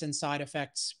benefits and side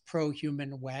effects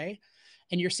pro-human way.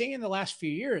 And you're seeing in the last few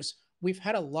years, we've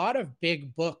had a lot of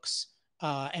big books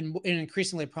and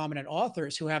increasingly prominent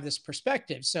authors who have this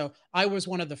perspective. So I was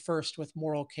one of the first with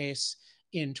Moral Case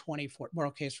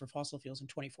for Fossil Fuels in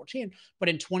 2014. But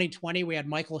in 2020, we had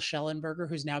Michael Schellenberger,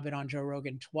 who's now been on Joe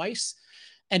Rogan twice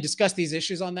and discussed these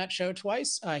issues on that show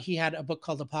twice. He had a book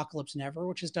called Apocalypse Never,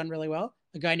 which has done really well.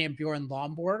 A guy named Bjorn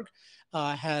Lomborg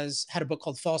has had a book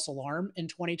called False Alarm in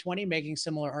 2020, making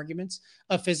similar arguments.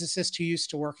 A physicist who used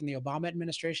to work in the Obama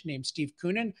administration named Steve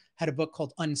Koonin had a book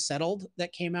called Unsettled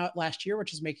that came out last year,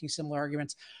 which is making similar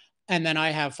arguments. And then I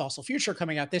have Fossil Future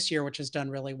coming out this year, which has done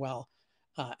really well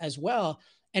as well.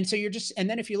 And so and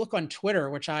then if you look on Twitter,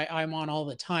 which I'm on all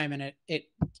the time, and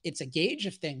it's a gauge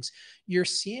of things, you're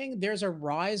seeing there's a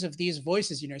rise of these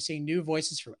voices. You know, seeing new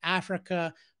voices from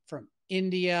Africa, from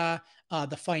India,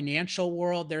 the financial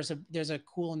world. There's a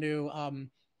cool new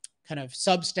kind of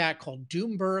Substack called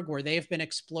Doomberg, where they've been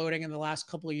exploding in the last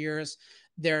couple of years.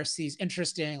 There's these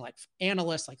interesting like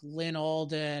analysts like Lynn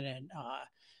Alden and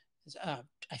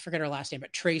I forget her last name,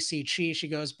 but Tracy Chi, she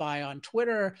goes by on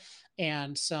Twitter,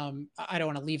 and I don't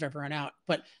want to leave everyone out,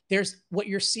 but there's what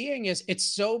you're seeing is it's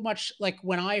so much like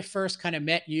when I first kind of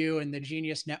met you in the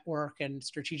Genius Network and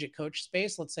strategic coach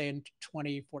space, let's say in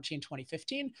 2014,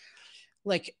 2015,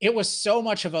 like it was so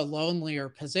much of a lonelier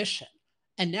position.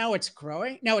 And now it's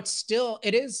growing. Now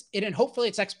and hopefully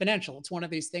it's exponential. It's one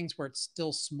of these things where it's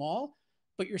still small,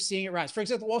 but you're seeing it rise. For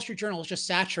example, the Wall Street Journal is just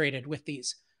saturated with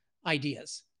these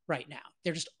ideas right now.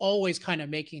 They're just always kind of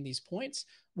making these points,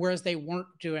 whereas they weren't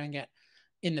doing it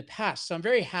in the past. So I'm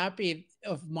very happy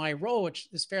of my role, which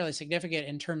is fairly significant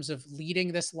in terms of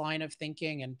leading this line of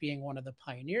thinking and being one of the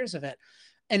pioneers of it.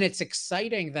 And it's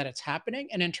exciting that it's happening.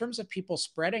 And in terms of people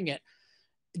spreading it,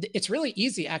 it's really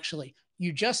easy, actually.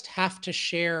 You just have to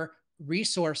share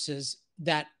resources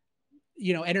that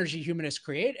energy humanists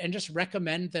create and just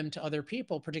recommend them to other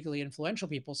people, particularly influential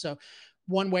people. So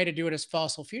one way to do it is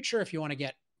Fossil Future. If you want to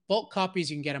get bulk copies,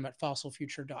 you can get them at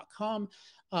fossilfuture.com.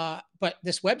 But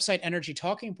this website,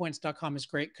 energytalkingpoints.com, is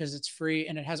great because it's free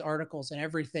and it has articles and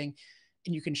everything,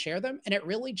 and you can share them. And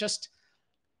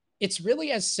it's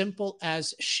really as simple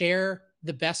as share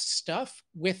the best stuff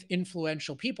with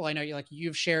influential people. I know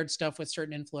you've shared stuff with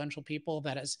certain influential people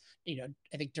that has,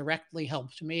 I think directly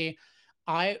helped me.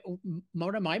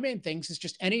 One of my main things is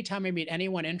just anytime I meet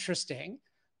anyone interesting,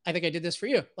 I think I did this for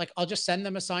you. Like I'll just send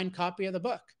them a signed copy of the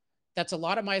book. That's a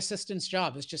lot of my assistant's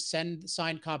job, is just send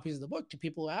signed copies of the book to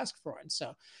people who ask for it. And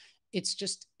so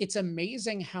it's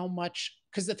amazing how much,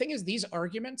 because the thing is, these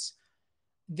arguments,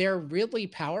 they're really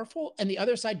powerful and the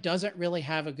other side doesn't really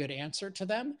have a good answer to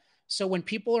them. So when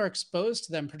people are exposed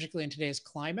to them, particularly in today's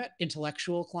climate,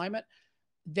 intellectual climate,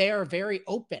 they are very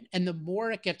open. And the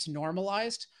more it gets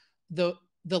normalized, the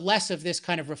less of this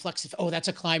kind of reflexive, oh, that's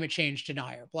a climate change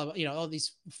denier, blah, blah, all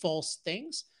these false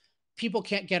things. People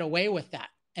can't get away with that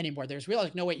anymore. There's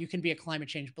really no way you can be a climate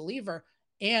change believer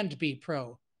and be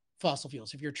pro fossil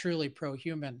fuels if you're truly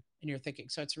pro-human in your thinking.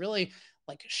 So it's really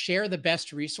like share the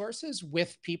best resources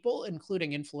with people,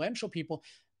 including influential people.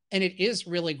 And it is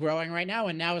really growing right now.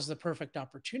 And now is the perfect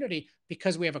opportunity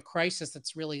because we have a crisis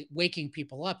that's really waking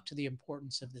people up to the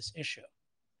importance of this issue.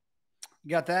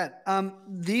 Got that.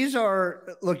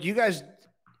 Look, you guys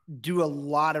do a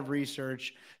lot of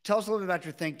research. Tell us a little bit about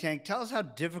your think tank. Tell us how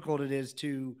difficult it is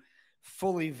to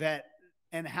fully vet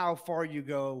and how far you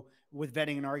go with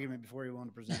vetting an argument before you want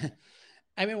to present it.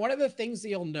 I mean, one of the things that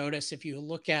you'll notice if you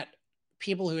look at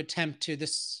people who attempt to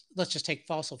let's just take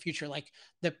fossil future, like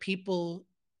the people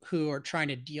who are trying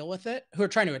to deal with it, who are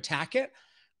trying to attack it,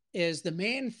 is the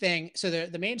main thing. So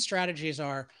the main strategies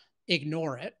are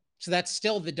ignore it. So that's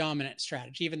still the dominant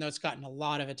strategy, even though it's gotten a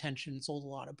lot of attention and sold a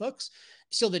lot of books.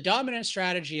 So the dominant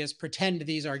strategy is pretend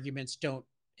these arguments don't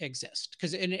exist.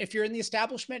 Because if you're in the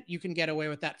establishment, you can get away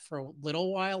with that for a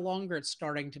little while longer. It's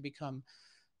starting to become,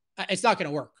 it's not going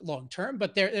to work long term,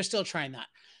 but they're still trying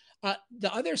that.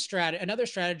 Another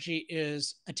strategy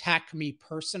is attack me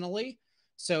personally.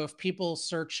 So if people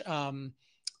search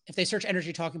if they search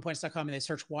energytalkingpoints.com and they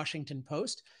search Washington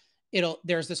Post,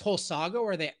 there's this whole saga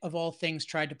where they, of all things,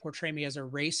 tried to portray me as a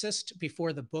racist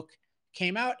before the book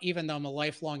came out, even though I'm a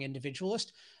lifelong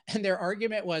individualist. And their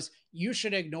argument was, you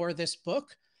should ignore this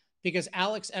book because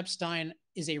Alex Epstein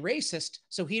is a racist,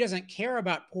 so he doesn't care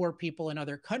about poor people in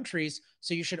other countries.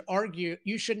 So you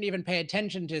shouldn't even pay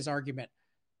attention to his argument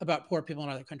about poor people in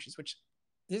other countries, which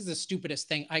this is the stupidest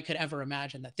thing I could ever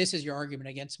imagine, that this is your argument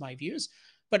against my views.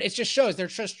 But it just shows they're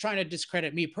just trying to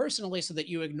discredit me personally so that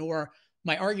you ignore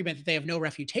my argument that they have no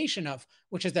refutation of,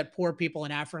 which is that poor people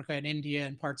in Africa and India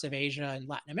and parts of Asia and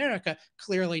Latin America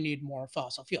clearly need more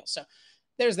fossil fuels. So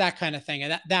there's that kind of thing.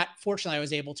 And that fortunately, I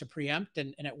was able to preempt,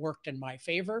 and it worked in my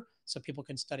favor. So people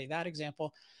can study that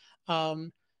example.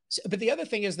 But the other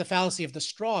thing is the fallacy of the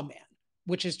straw man,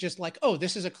 which is just like, oh,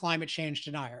 this is a climate change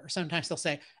denier. Or sometimes they'll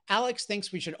say, Alex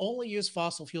thinks we should only use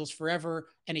fossil fuels forever,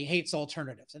 and he hates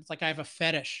alternatives. And it's like, I have a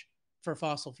fetish for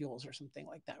fossil fuels or something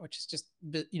like that, which is just,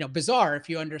 bizarre if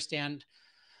you understand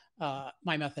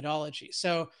my methodology.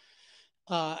 So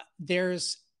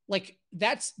that's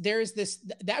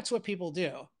what people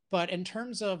do. But in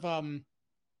terms of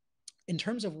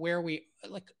where we,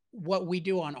 like, what we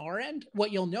do on our end,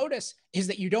 what you'll notice is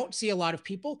that you don't see a lot of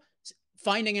people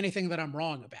finding anything that I'm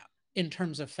wrong about in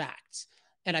terms of facts.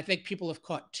 And I think people have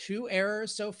caught two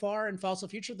errors so far in Fossil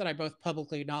Future that I both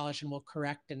publicly acknowledge and will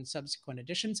correct in subsequent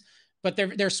editions. But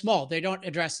they're small. They don't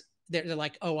address. They're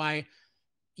like, I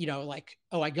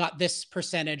got this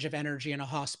percentage of energy in a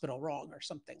hospital wrong or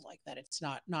something like that. It's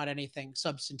not anything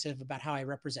substantive about how I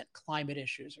represent climate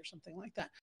issues or something like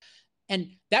that. And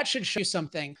that should show you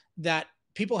something, that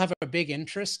people have a big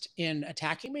interest in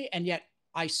attacking me, and yet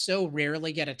I so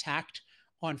rarely get attacked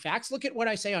on facts. Look at what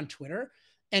I say on Twitter.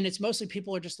 And it's mostly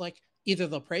people are just like, either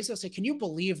they'll praise, they'll say, can you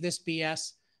believe this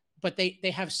BS? But they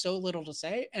have so little to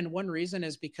say. And one reason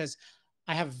is because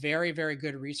I have very, very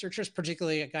good researchers,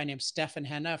 particularly a guy named Stefan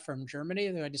Henna from Germany,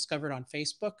 who I discovered on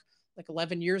Facebook like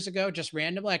 11 years ago, just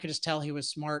randomly. I could just tell he was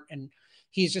smart, and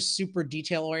he's just super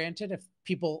detail oriented. If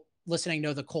people listening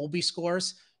know the Colby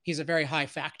scores, he's a very high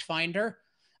fact finder.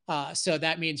 So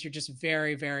that means you're just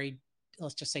very, very,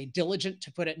 let's just say, diligent,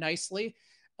 to put it nicely,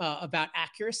 about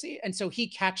accuracy. And so he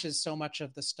catches so much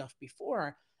of the stuff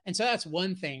before. And so that's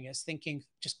one thing, is thinking,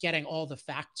 just getting all the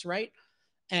facts right.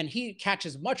 And he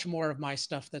catches much more of my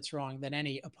stuff that's wrong than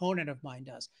any opponent of mine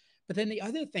does. But then the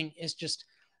other thing is just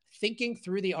thinking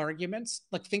through the arguments,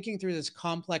 like thinking through this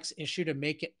complex issue to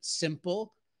make it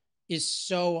simple is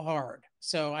so hard.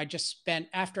 So I just spent,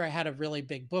 after I had a really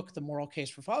big book, The Moral Case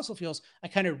for Fossil Fuels, I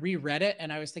kind of reread it,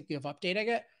 and I was thinking of updating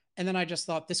it. And then I just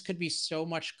thought this could be so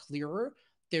much clearer.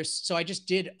 So I just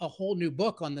did a whole new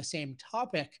book on the same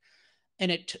topic.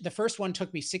 And the first one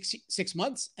took me six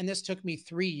months, and this took me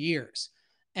 3 years.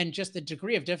 And just the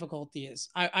degree of difficulty is,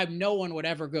 no one would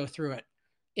ever go through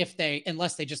it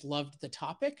unless they just loved the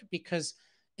topic, because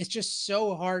it's just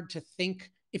so hard to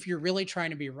think, if you're really trying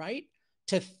to be right,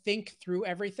 to think through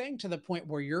everything to the point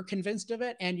where you're convinced of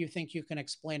it and you think you can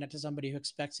explain it to somebody who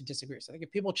expects to disagree. So I think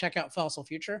if people check out Fossil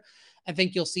Future, I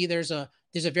think you'll see there's a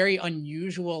very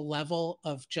unusual level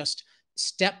of just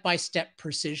step-by-step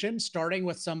precision, starting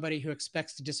with somebody who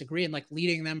expects to disagree and like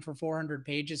leading them for 400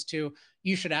 pages to,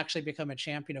 you should actually become a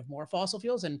champion of more fossil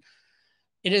fuels. And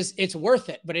it's worth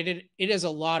it, but it is a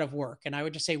lot of work. And I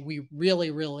would just say we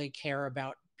really, really care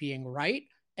about being right.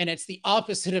 And it's the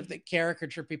opposite of the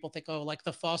caricature. People think, oh, like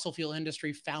the fossil fuel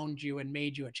industry found you and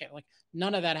made you a champion. Like,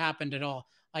 none of that happened at all.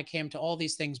 I came to all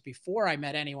these things before I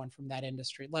met anyone from that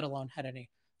industry, let alone had any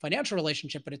financial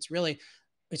relationship. But it's really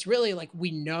like,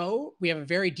 we have a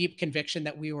very deep conviction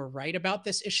that we were right about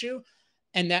this issue.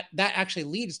 And that actually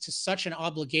leads to such an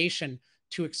obligation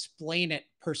to explain it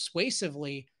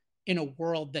persuasively in a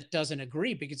world that doesn't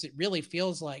agree, because it really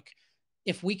feels like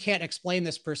if we can't explain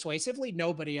this persuasively,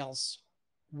 nobody else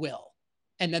will.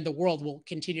 And then the world will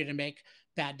continue to make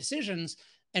bad decisions,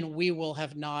 and we won't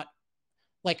have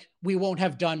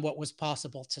done what was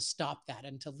possible to stop that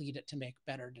and to lead it to make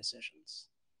better decisions.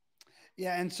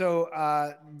 Yeah. And so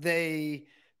they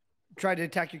tried to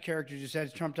attack your characters. You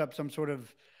said trumped up some sort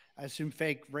of, I assume,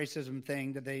 fake racism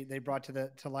thing that they brought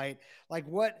to light. Like,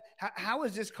 how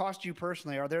has this cost you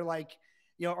personally? Are there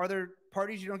are there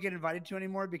parties you don't get invited to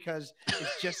anymore because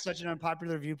it's just such an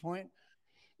unpopular viewpoint?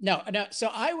 No. So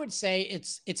I would say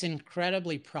it's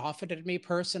incredibly profited me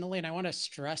personally. And I want to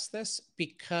stress this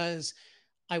because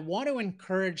I want to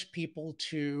encourage people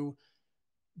to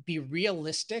be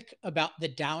realistic about the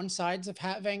downsides of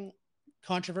having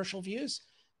controversial views,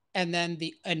 and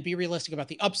be realistic about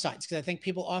the upsides. Because I think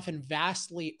people often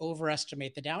vastly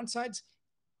overestimate the downsides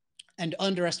and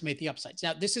underestimate the upsides.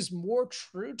 Now, this is more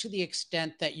true to the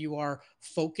extent that you are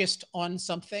focused on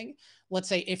something. Let's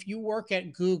say if you work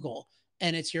at Google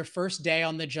and it's your first day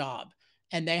on the job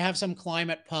and they have some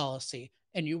climate policy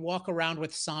and you walk around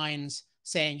with signs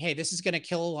saying, hey, this is going to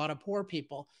kill a lot of poor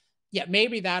people. Yeah,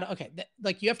 maybe that, okay.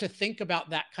 Like you have to think about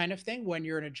that kind of thing when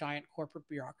you're in a giant corporate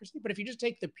bureaucracy. But if you just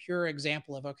take the pure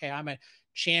example of, okay, I'm a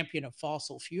champion of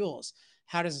fossil fuels,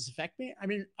 how does this affect me? I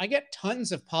mean, I get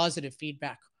tons of positive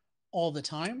feedback all the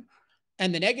time.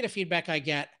 And the negative feedback I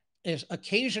get is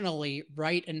occasionally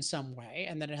right in some way,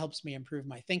 and then it helps me improve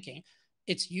my thinking.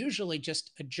 It's usually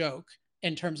just a joke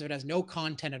in terms of it has no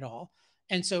content at all.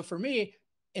 And so for me,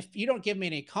 if you don't give me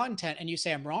any content and you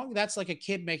say I'm wrong, that's like a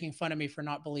kid making fun of me for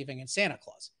not believing in Santa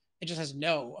Claus. It just has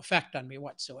no effect on me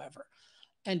whatsoever.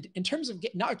 And in terms of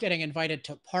not getting invited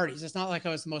to parties, it's not like I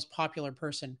was the most popular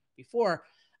person before.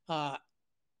 Uh,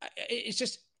 it's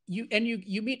just you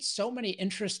meet so many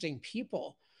interesting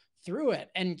people through it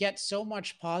and get so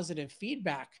much positive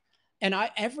feedback. And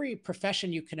every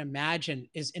profession you can imagine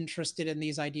is interested in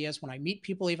these ideas. When I meet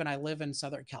people, even I live in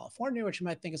Southern California, which you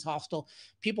might think is hostile,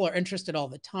 people are interested all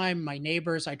the time. My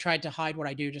neighbors, I tried to hide what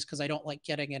I do just because I don't like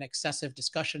getting in excessive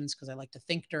discussions because I like to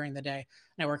think during the day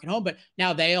and I work at home. But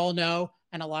now they all know,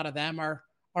 and a lot of them are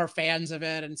fans of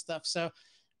it and stuff. So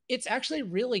it's actually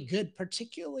really good,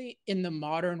 particularly in the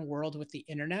modern world with the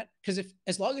internet. Because if,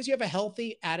 as long as you have a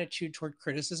healthy attitude toward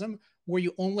criticism, where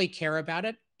you only care about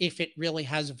it if it really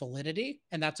has validity,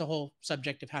 and that's a whole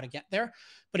subject of how to get there.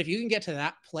 But if you can get to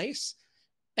that place,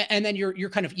 and then you're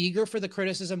kind of eager for the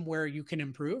criticism where you can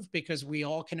improve, because we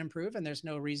all can improve, and there's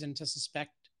no reason to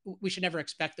suspect, we should never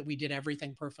expect that we did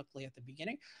everything perfectly at the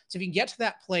beginning. So if you can get to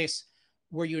that place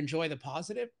where you enjoy the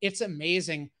positive, it's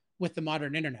amazing with the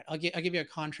modern internet. I'll give you a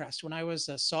contrast. When I was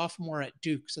a sophomore at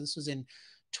Duke, so this was in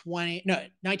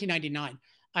 1999,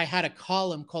 I had a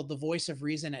column called The Voice of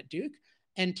Reason at Duke.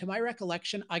 And to my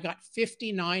recollection, I got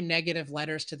 59 negative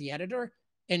letters to the editor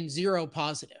and 0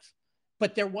 positive.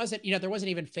 But there wasn't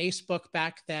even Facebook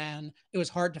back then. It was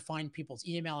hard to find people's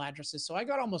email addresses. So I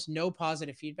got almost no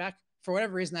positive feedback. For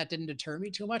whatever reason, that didn't deter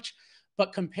me too much.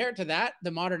 But compared to that,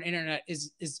 the modern internet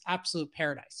is absolute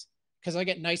paradise, because I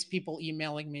get nice people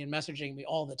emailing me and messaging me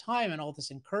all the time and all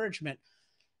this encouragement.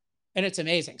 And it's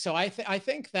amazing. So I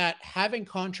think that having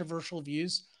controversial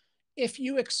views, if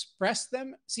you express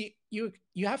them, see, you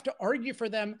have to argue for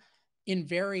them in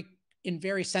very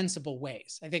sensible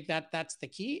ways. I think that's the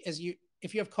key. Is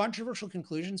if you have controversial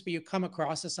conclusions, but you come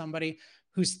across as somebody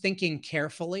who's thinking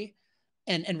carefully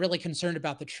and really concerned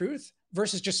about the truth,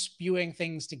 versus just spewing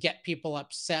things to get people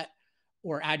upset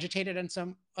or agitated in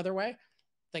some other way.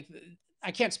 Like,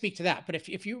 I can't speak to that, but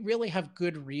if you really have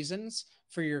good reasons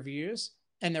for your views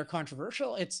and they're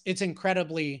controversial, it's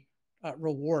incredibly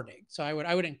rewarding. So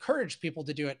I would encourage people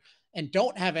to do it, and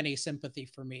don't have any sympathy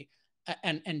for me,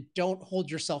 and don't hold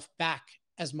yourself back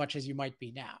as much as you might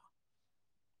be now.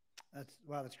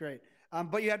 That's great.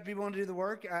 But you have to be willing to do the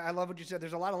work. I love what you said.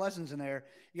 There's a lot of lessons in there.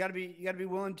 You got to be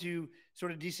willing to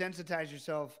sort of desensitize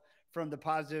yourself from the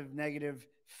positive, negative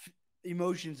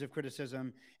emotions of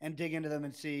criticism, and dig into them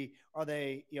and see, are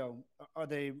they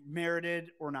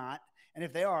merited or not? And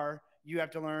if they are, you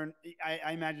have to learn.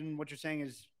 I imagine what you're saying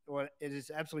is, well, it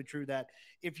is absolutely true, that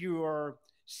if you are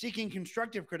seeking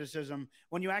constructive criticism,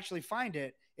 when you actually find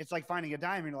it, it's like finding a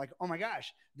diamond. You're like, oh my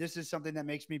gosh, this is something that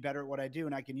makes me better at what I do,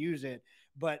 and I can use it.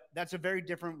 But that's a very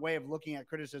different way of looking at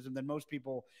criticism than most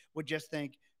people would just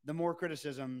think, the more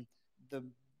criticism, the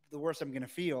worse I'm going to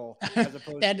feel, as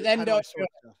opposed and to then how do I sort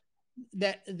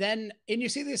stuff. then and you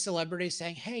see these celebrities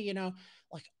saying, hey,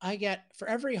 like,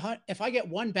 if I get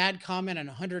one bad comment and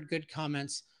 100 good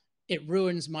comments, it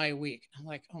ruins my week. I'm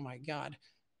like, oh my God,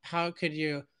 how could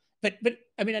you? But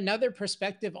I mean, another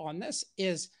perspective on this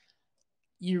is,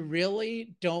 you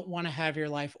really don't want to have your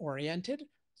life oriented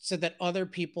so that other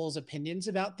people's opinions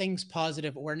about things,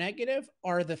 positive or negative,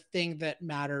 are the thing that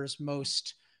matters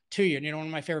most to you. And one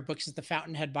of my favorite books is The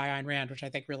Fountainhead by Ayn Rand, which I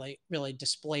think really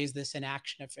displays this in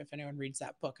action. If anyone reads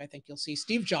that book, I think you'll see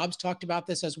Steve Jobs talked about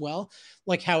this as well,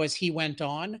 like how, as he went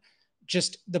on,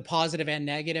 just the positive and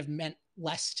negative meant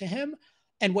less to him.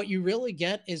 And what you really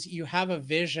get is, you have a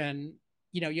vision,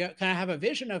 you kind of have a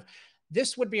vision of,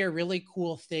 this would be a really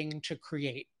cool thing to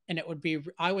create. And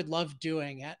I would love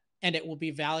doing it, and it will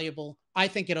be valuable. I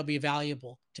think it'll be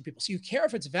valuable to people. So you care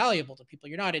if it's valuable to people.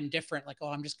 You're not indifferent, like, oh,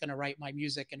 I'm just going to write my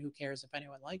music and who cares if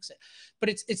anyone likes it. But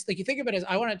it's like, you think of it as,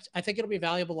 I think it'll be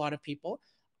valuable to a lot of people.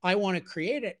 I want to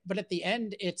create it. But at the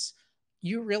end,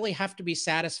 you really have to be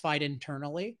satisfied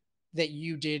internally that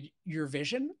you did your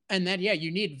vision. And then, yeah,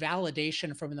 you need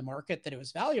validation from the market that it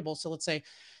was valuable. So let's say,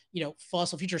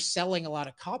 Fossil Future selling a lot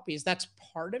of copies, that's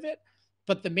part of it.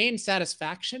 But the main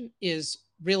satisfaction is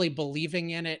really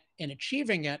believing in it and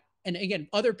achieving it. And again,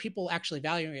 other people actually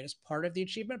valuing it as part of the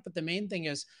achievement. But the main thing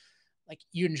is like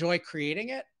you enjoy creating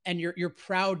it and you're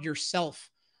proud yourself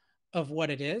of what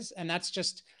it is. And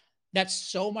that's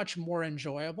so much more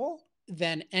enjoyable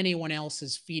than anyone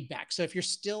else's feedback. So if you're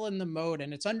still in the mode,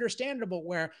 and it's understandable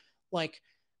where like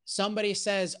somebody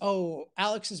says, "Oh,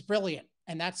 Alex is brilliant,"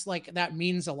 and that's like that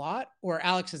means a lot, or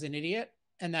Alex is an idiot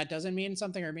and that doesn't mean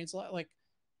something or it means a lot, like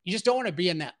you just don't want to be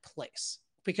in that place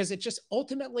because it just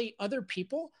ultimately other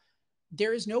people,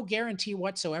 there is no guarantee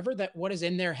whatsoever that what is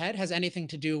in their head has anything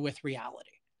to do with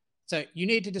reality. So you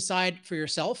need to decide for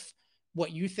yourself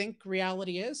what you think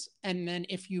reality is. And then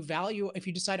if you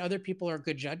decide other people are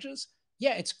good judges,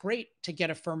 yeah, it's great to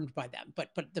get affirmed by them. But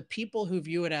the people who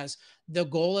view it as the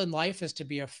goal in life is to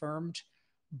be affirmed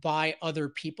by other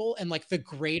people. And like the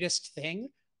greatest thing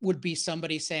would be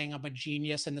somebody saying, I'm a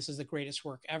genius and this is the greatest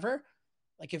work ever.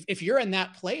 Like if you're in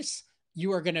that place,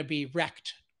 you are going to be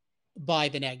wrecked by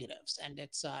the negatives. And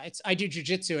it's I do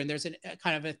jujitsu, and there's a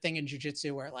kind of a thing in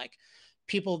jujitsu where like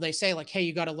people, they say like, hey,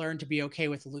 you got to learn to be okay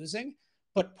with losing.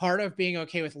 But part of being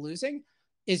okay with losing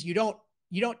is you don't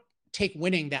take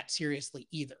winning that seriously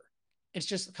either. It's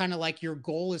just kind of like your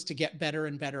goal is to get better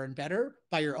and better and better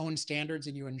by your own standards,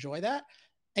 and you enjoy that.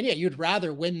 And yeah, you'd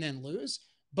rather win than lose.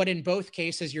 But in both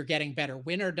cases, you're getting better.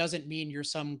 Winner doesn't mean you're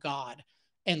some god,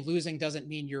 and losing doesn't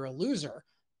mean you're a loser.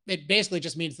 It basically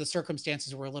just means the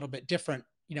circumstances were a little bit different,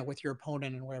 with your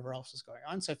opponent and whatever else is going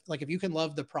on. So if you can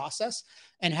love the process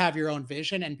and have your own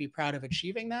vision and be proud of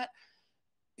achieving that,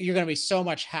 you're going to be so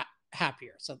much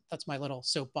happier. So that's my little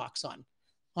soapbox on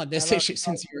this issue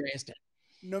since you raised it.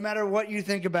 No matter what you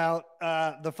think about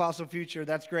the fossil future,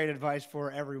 that's great advice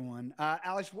for everyone.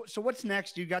 Alex, so what's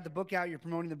next? You got the book out. You're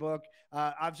promoting the book.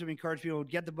 Obviously, we encourage people to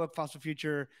get the book, Fossil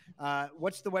Future.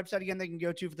 What's the website again they can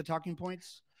go to for the talking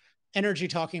points?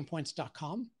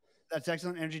 energytalkingpoints.com. That's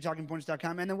excellent.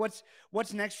 energytalkingpoints.com. And then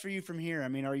what's next for you from here? I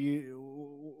mean, what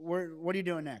are you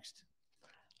doing next?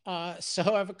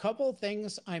 So I have a couple of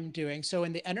things I'm doing. So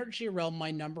in the energy realm,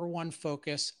 my number one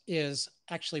focus is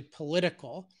actually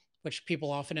political, which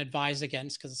people often advise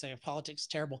against because they say politics is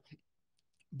terrible.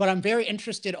 But I'm very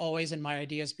interested always in my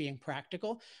ideas being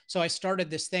practical. So I started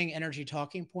this thing, Energy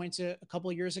Talking Points, a couple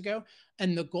of years ago.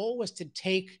 And the goal was to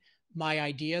take my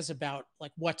ideas about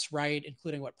like what's right,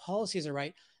 including what policies are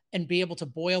right, and be able to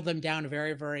boil them down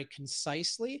very, very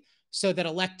concisely so that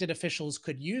elected officials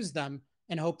could use them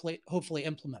and hopefully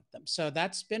implement them. So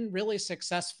that's been really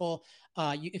successful.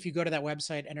 If you go to that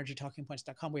website,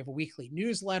 energytalkingpoints.com, we have a weekly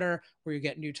newsletter where you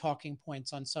get new talking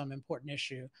points on some important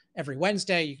issue every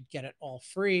Wednesday. You can get it all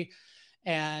free.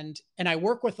 And I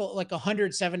work with like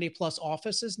 170 plus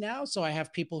offices now. So I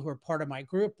have people who are part of my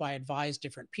group. I advise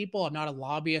different people. I'm not a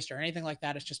lobbyist or anything like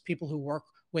that. It's just people who work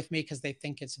with me because they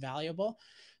think it's valuable.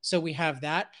 So we have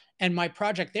that. And my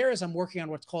project there is I'm working on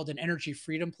what's called an energy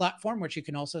freedom platform, which you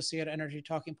can also see at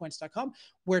energytalkingpoints.com,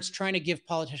 where it's trying to give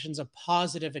politicians a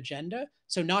positive agenda.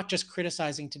 So not just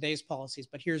criticizing today's policies,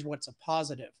 but here's what's a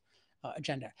positive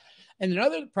agenda. And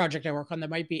another project I work on that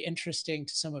might be interesting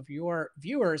to some of your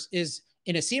viewers is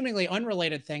in a seemingly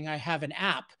unrelated thing. I have an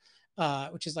app,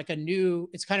 which is like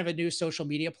it's kind of a new social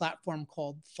media platform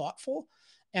called Thoughtful.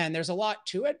 And there's a lot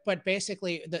to it, but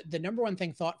basically the number one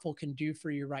thing Thoughtful can do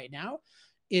for you right now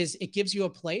is it gives you a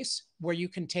place where you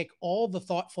can take all the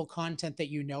thoughtful content that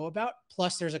you know about,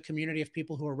 plus there's a community of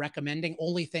people who are recommending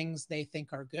only things they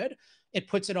think are good. It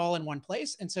puts it all in one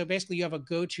place. And so basically you have a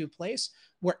go-to place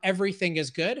where everything is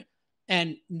good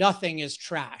and nothing is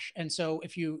trash. And so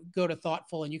if you go to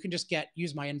Thoughtful, and you can just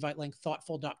use my invite link,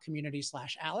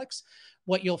 thoughtful.community/Alex,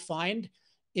 what you'll find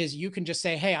is you can just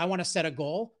say, hey, I want to set a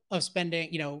goal of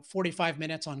spending, 45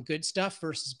 minutes on good stuff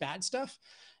versus bad stuff,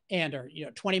 or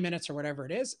 20 minutes or whatever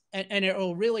it is. And it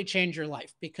will really change your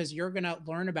life because you're going to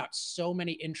learn about so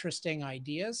many interesting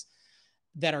ideas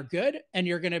that are good, and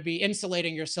you're going to be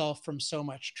insulating yourself from so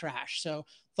much trash. So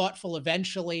Thoughtful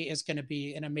eventually is going to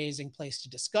be an amazing place to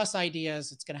discuss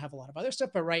ideas. It's going to have a lot of other stuff,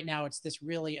 but right now it's this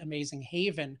really amazing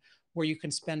haven where you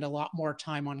can spend a lot more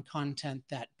time on content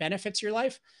that benefits your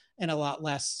life and a lot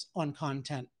less on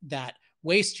content that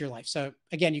wastes your life. So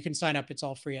again, you can sign up. It's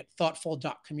all free at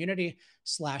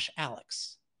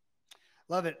thoughtful.community/Alex.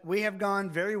 Love it. We have gone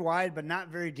very wide, but not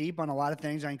very deep on a lot of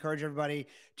things. I encourage everybody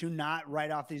to not write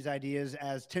off these ideas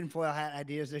as tinfoil hat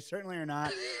ideas. They certainly are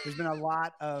not. There's been a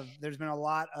lot of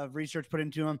research put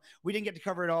into them. We didn't get to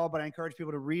cover it all, but I encourage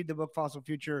people to read the book Fossil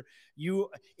Future.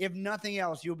 If nothing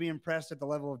else, you'll be impressed at the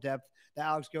level of depth that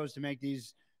Alex goes to make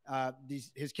his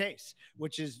case,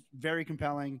 which is very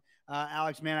compelling.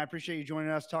 Alex, man, I appreciate you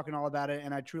joining us, talking all about it.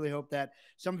 And I truly hope that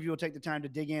some of you will take the time to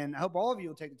dig in. I hope all of you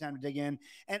will take the time to dig in.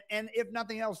 And if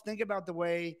nothing else, think about the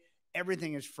way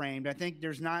everything is framed. I think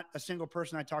there's not a single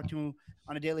person I talk to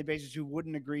on a daily basis who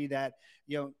wouldn't agree that,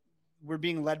 we're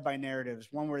being led by narratives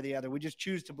one way or the other. We just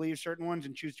choose to believe certain ones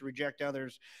and choose to reject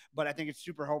others. But I think it's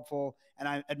super helpful. And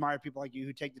I admire people like you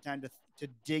who take the time to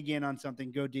dig in on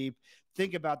something, go deep,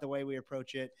 think about the way we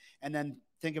approach it, and then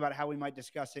think about how we might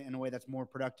discuss it in a way that's more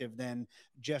productive than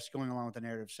just going along with the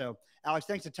narrative. So Alex,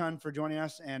 thanks a ton for joining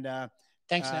us. And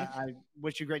thanks, Nick. I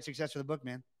wish you great success with the book,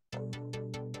 man.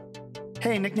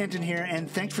 Hey, Nick Nanton here, and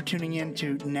thanks for tuning in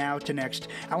to Now to Next.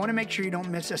 I want to make sure you don't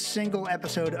miss a single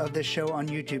episode of this show on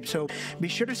YouTube, so be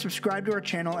sure to subscribe to our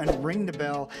channel and ring the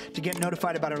bell to get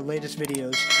notified about our latest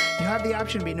videos. You have the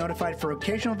option to be notified for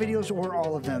occasional videos or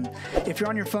all of them. If you're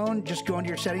on your phone, just go into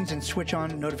your settings and switch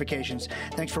on notifications.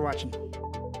 Thanks for watching.